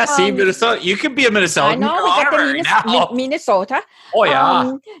 Yeah, see, Minnesota. You can be a Minnesotan. I know. We got the Minnesota. Oh,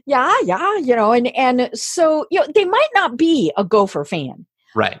 yeah. And so, they might not be a Gopher fan.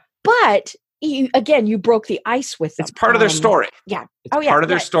 Right. But you broke the ice with them. It's part of their story. Yeah. It's part of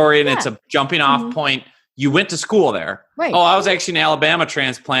their story, and it's a jumping off point you went to school there. Right. Oh, I was actually an Alabama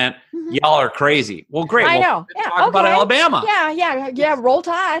transplant. Y'all are crazy. Well, great. I know. Yeah. Talk about Alabama. Yeah. Roll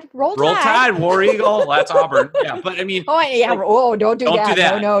Tide. Roll Tide. War Eagle. That's Auburn. Yeah. But I mean. Oh, yeah. Like, don't do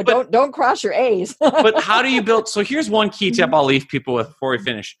that. No, but, don't cross your A's. But how do you build? So here's one key tip I'll leave people with before we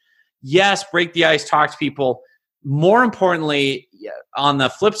finish. Yes, break the ice, talk to people. More importantly, on the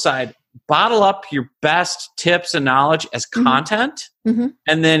flip side, bottle up your best tips and knowledge as content and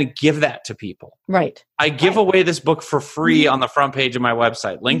then give that to people. Right. I give away this book for free on the front page of my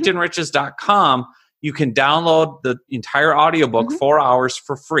website, linkedinriches.com. You can download the entire audiobook 4 hours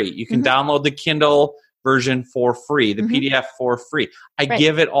for free. You can download the Kindle version for free, the PDF for free. I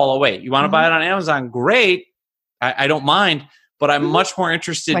give it all away. You want to buy it on Amazon? Great. I don't mind, but I'm much more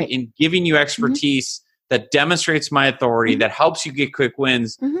interested in giving you expertise that demonstrates my authority, that helps you get quick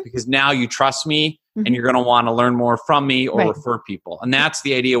wins, because now you trust me and you're going to want to learn more from me or refer people. And that's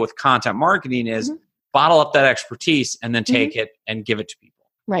the idea with content marketing is bottle up that expertise and then take it and give it to people.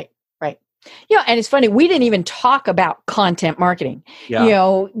 Right. Yeah, and it's funny, we didn't even talk about content marketing,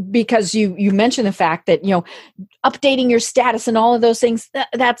 because you mentioned the fact that, updating your status and all of those things,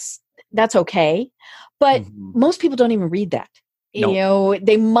 that's okay. But most people don't even read that. Nope.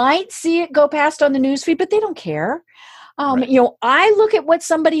 They might see it go past on the newsfeed, but they don't care. I look at what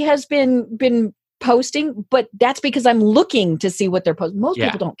somebody has been posting, but that's because I'm looking to see what they're posting. Most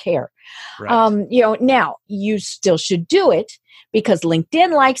people don't care. Right. Now you still should do it because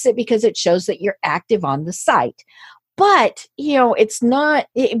LinkedIn likes it because it shows that you're active on the site. But, it's not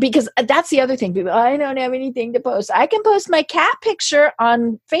because that's the other thing. People, I don't have anything to post. I can post my cat picture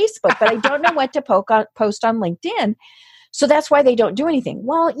on Facebook, but I don't know what to post on LinkedIn. So that's why they don't do anything.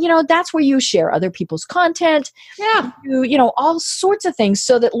 Well, that's where you share other people's content. Yeah. All sorts of things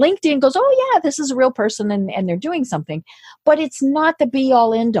so that LinkedIn goes, oh yeah, this is a real person and they're doing something. But it's not the be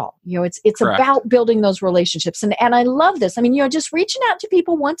all end all. It's about building those relationships. And I love this. I mean, just reaching out to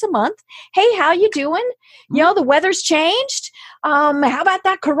people once a month. Hey, how you doing? The weather's changed. How about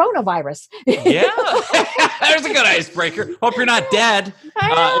that coronavirus? Yeah. There's a good icebreaker. Hope you're not dead.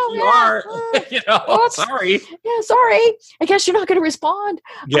 If you are, sorry. Yeah, sorry. I guess you're not going to respond.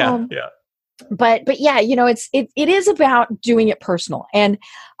 Yeah. But yeah, it is about doing it personal, and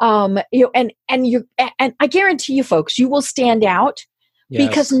and I guarantee you, folks, you will stand out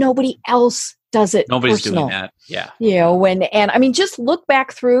because nobody else does it. Nobody's personal. doing that. Yeah. And I mean, just look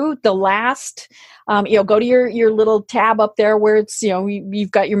back through the last. Go to your little tab up there where it's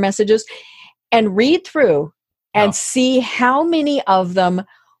you've got your messages, and read through and see how many of them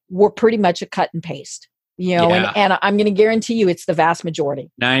were pretty much a cut and paste. And I'm going to guarantee you it's the vast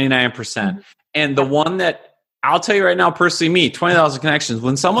majority. 99%. And the one that I'll tell you right now, personally, me, 20,000 connections.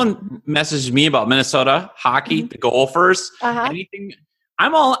 When someone messages me about Minnesota hockey, the Gophers, anything,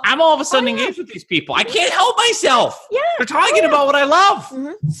 I'm all of a sudden engaged with these people. I can't help myself. Yeah, they're talking about what I love.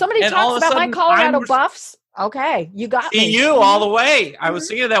 Somebody talks about my Colorado Buffs. Okay, you got me. You all the way. I was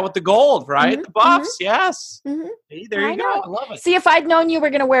thinking of that with the gold, right? The Buffs, yes. See, there you go. I love it. See, if I'd known you were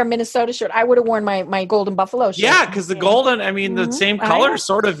going to wear a Minnesota shirt, I would have worn my golden buffalo shirt. Yeah, because the golden, the same color,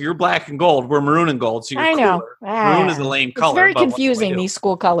 sort of. You're black and gold. We're maroon and gold, so you're cooler. Maroon is a lame color. It's very confusing, these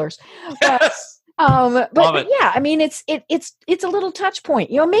school colors. Yes. But yeah, I mean, it's a little touch point.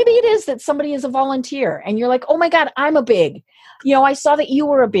 Maybe it is that somebody is a volunteer, and you're like, oh my God, I'm a big. I saw that you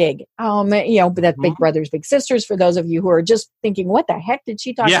were a big, but that big brothers, big sisters, for those of you who are just thinking, what the heck did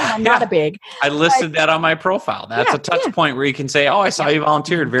she talk about? I'm not a big. I listed that on my profile. That's a touch point where you can say, oh, I saw you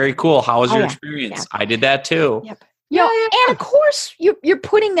volunteered. Very cool. How was your experience? I did that too. Yep. And of course you're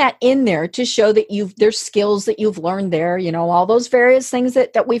putting that in there to show that there's skills that you've learned there, all those various things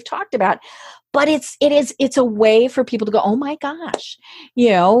that we've talked about. But it's a way for people to go, oh my gosh,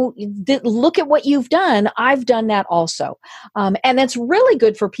 look at what you've done. I've done that also. And that's really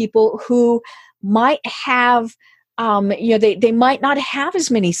good for people who might have, they might not have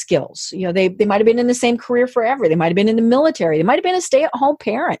as many skills. They might have been in the same career forever. They might have been in the military. They might have been a stay-at-home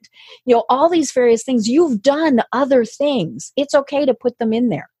parent. All these various things. You've done other things. It's okay to put them in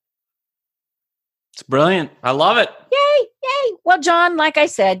there. It's brilliant. I love it. Yay. Well, John, like I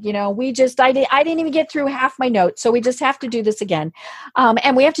said, I didn't even get through half my notes. So we just have to do this again.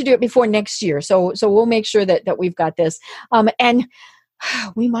 And we have to do it before next year. So we'll make sure that we've got this. And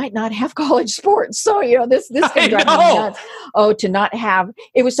we might not have college sports. So, this can drive me nuts. Oh, to not have,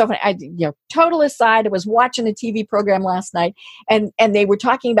 it was so funny. Total aside, I was watching a TV program last night and they were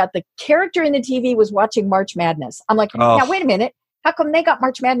talking about the character in the TV was watching March Madness. I'm like, now wait a minute. How come they got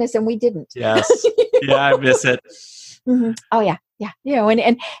March Madness and we didn't? Yes. Yeah, I miss it. Oh yeah. And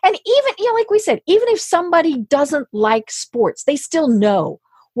even, like we said, even if somebody doesn't like sports, they still know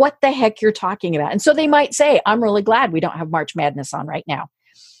what the heck you're talking about. And so they might say, I'm really glad we don't have March Madness on right now.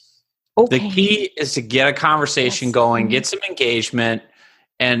 Okay. The key is to get a conversation going, get some engagement.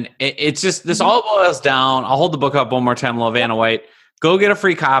 And it's just, this all boils down. I'll hold the book up one more time, LaVanna White. Go get a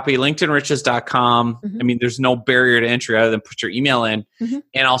free copy, LinkedInRiches.com. I mean, there's no barrier to entry other than put your email in, and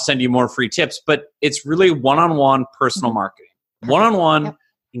I'll send you more free tips. But it's really one-on-one personal marketing. One-on-one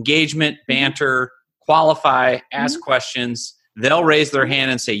engagement, banter, qualify, ask questions. They'll raise their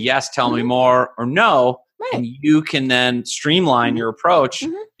hand and say, yes, tell me more, or no. And you can then streamline your approach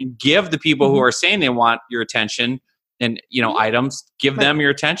and give the people who are saying they want your attention and, items, give them your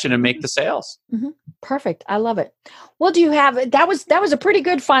attention and make the sales. Perfect. I love it. Well, do you have, that was a pretty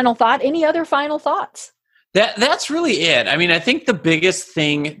good final thought. Any other final thoughts? That's really it. I mean, I think the biggest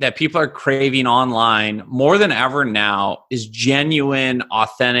thing that people are craving online more than ever now is genuine,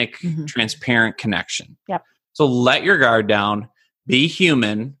 authentic, transparent connection. Yep. So let your guard down, be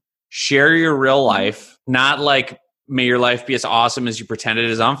human, share your real life, not like, may your life be as awesome as you pretend it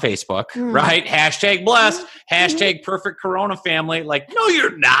is on Facebook, right? Hashtag blessed, hashtag perfect Corona family. Like, no,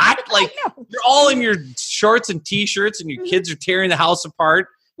 you're not. Like, you're all in your shorts and t-shirts and your kids are tearing the house apart.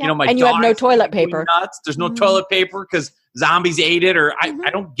 Yeah. And you have no toilet paper. Nuts. There's no toilet paper because zombies ate it, or I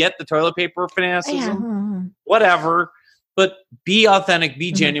don't get the toilet paper fanaticism, whatever. But be authentic,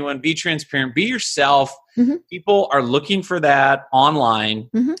 be genuine, be transparent, be yourself. People are looking for that online,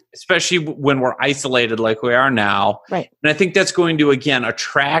 especially when we're isolated like we are now. Right. And I think that's going to, again,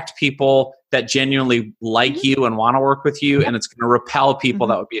 attract people that genuinely like you and want to work with you. And it's going to repel people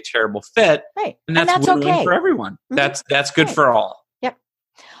that would be a terrible fit. Right. And that's win-win okay for everyone. That's good for all.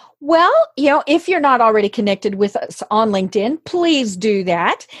 Well, if you're not already connected with us on LinkedIn, please do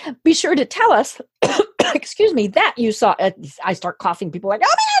that. Be sure to tell us, excuse me, that you saw, I start coughing. People are like, oh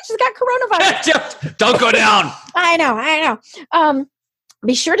my gosh, she's got coronavirus. Don't go down. I know.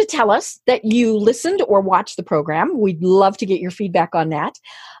 Be sure to tell us that you listened or watched the program. We'd love to get your feedback on that.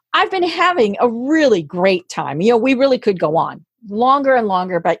 I've been having a really great time. We really could go on longer and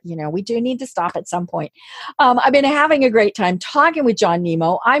longer, but we do need to stop at some point. I've been having a great time talking with John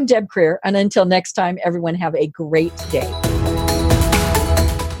Nemo. I'm Deb Creer, and until next time, everyone have a great day.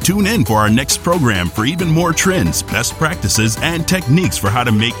 Tune in for our next program for even more trends, best practices, and techniques for how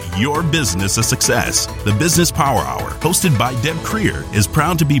to make your business a success. The Business Power Hour, hosted by Deb Creer, is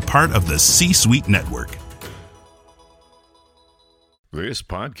proud to be part of the C-Suite Network. This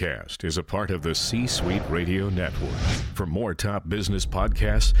podcast is a part of the C-Suite Radio Network. For more top business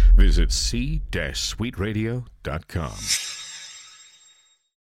podcasts, visit c-suiteradio.com.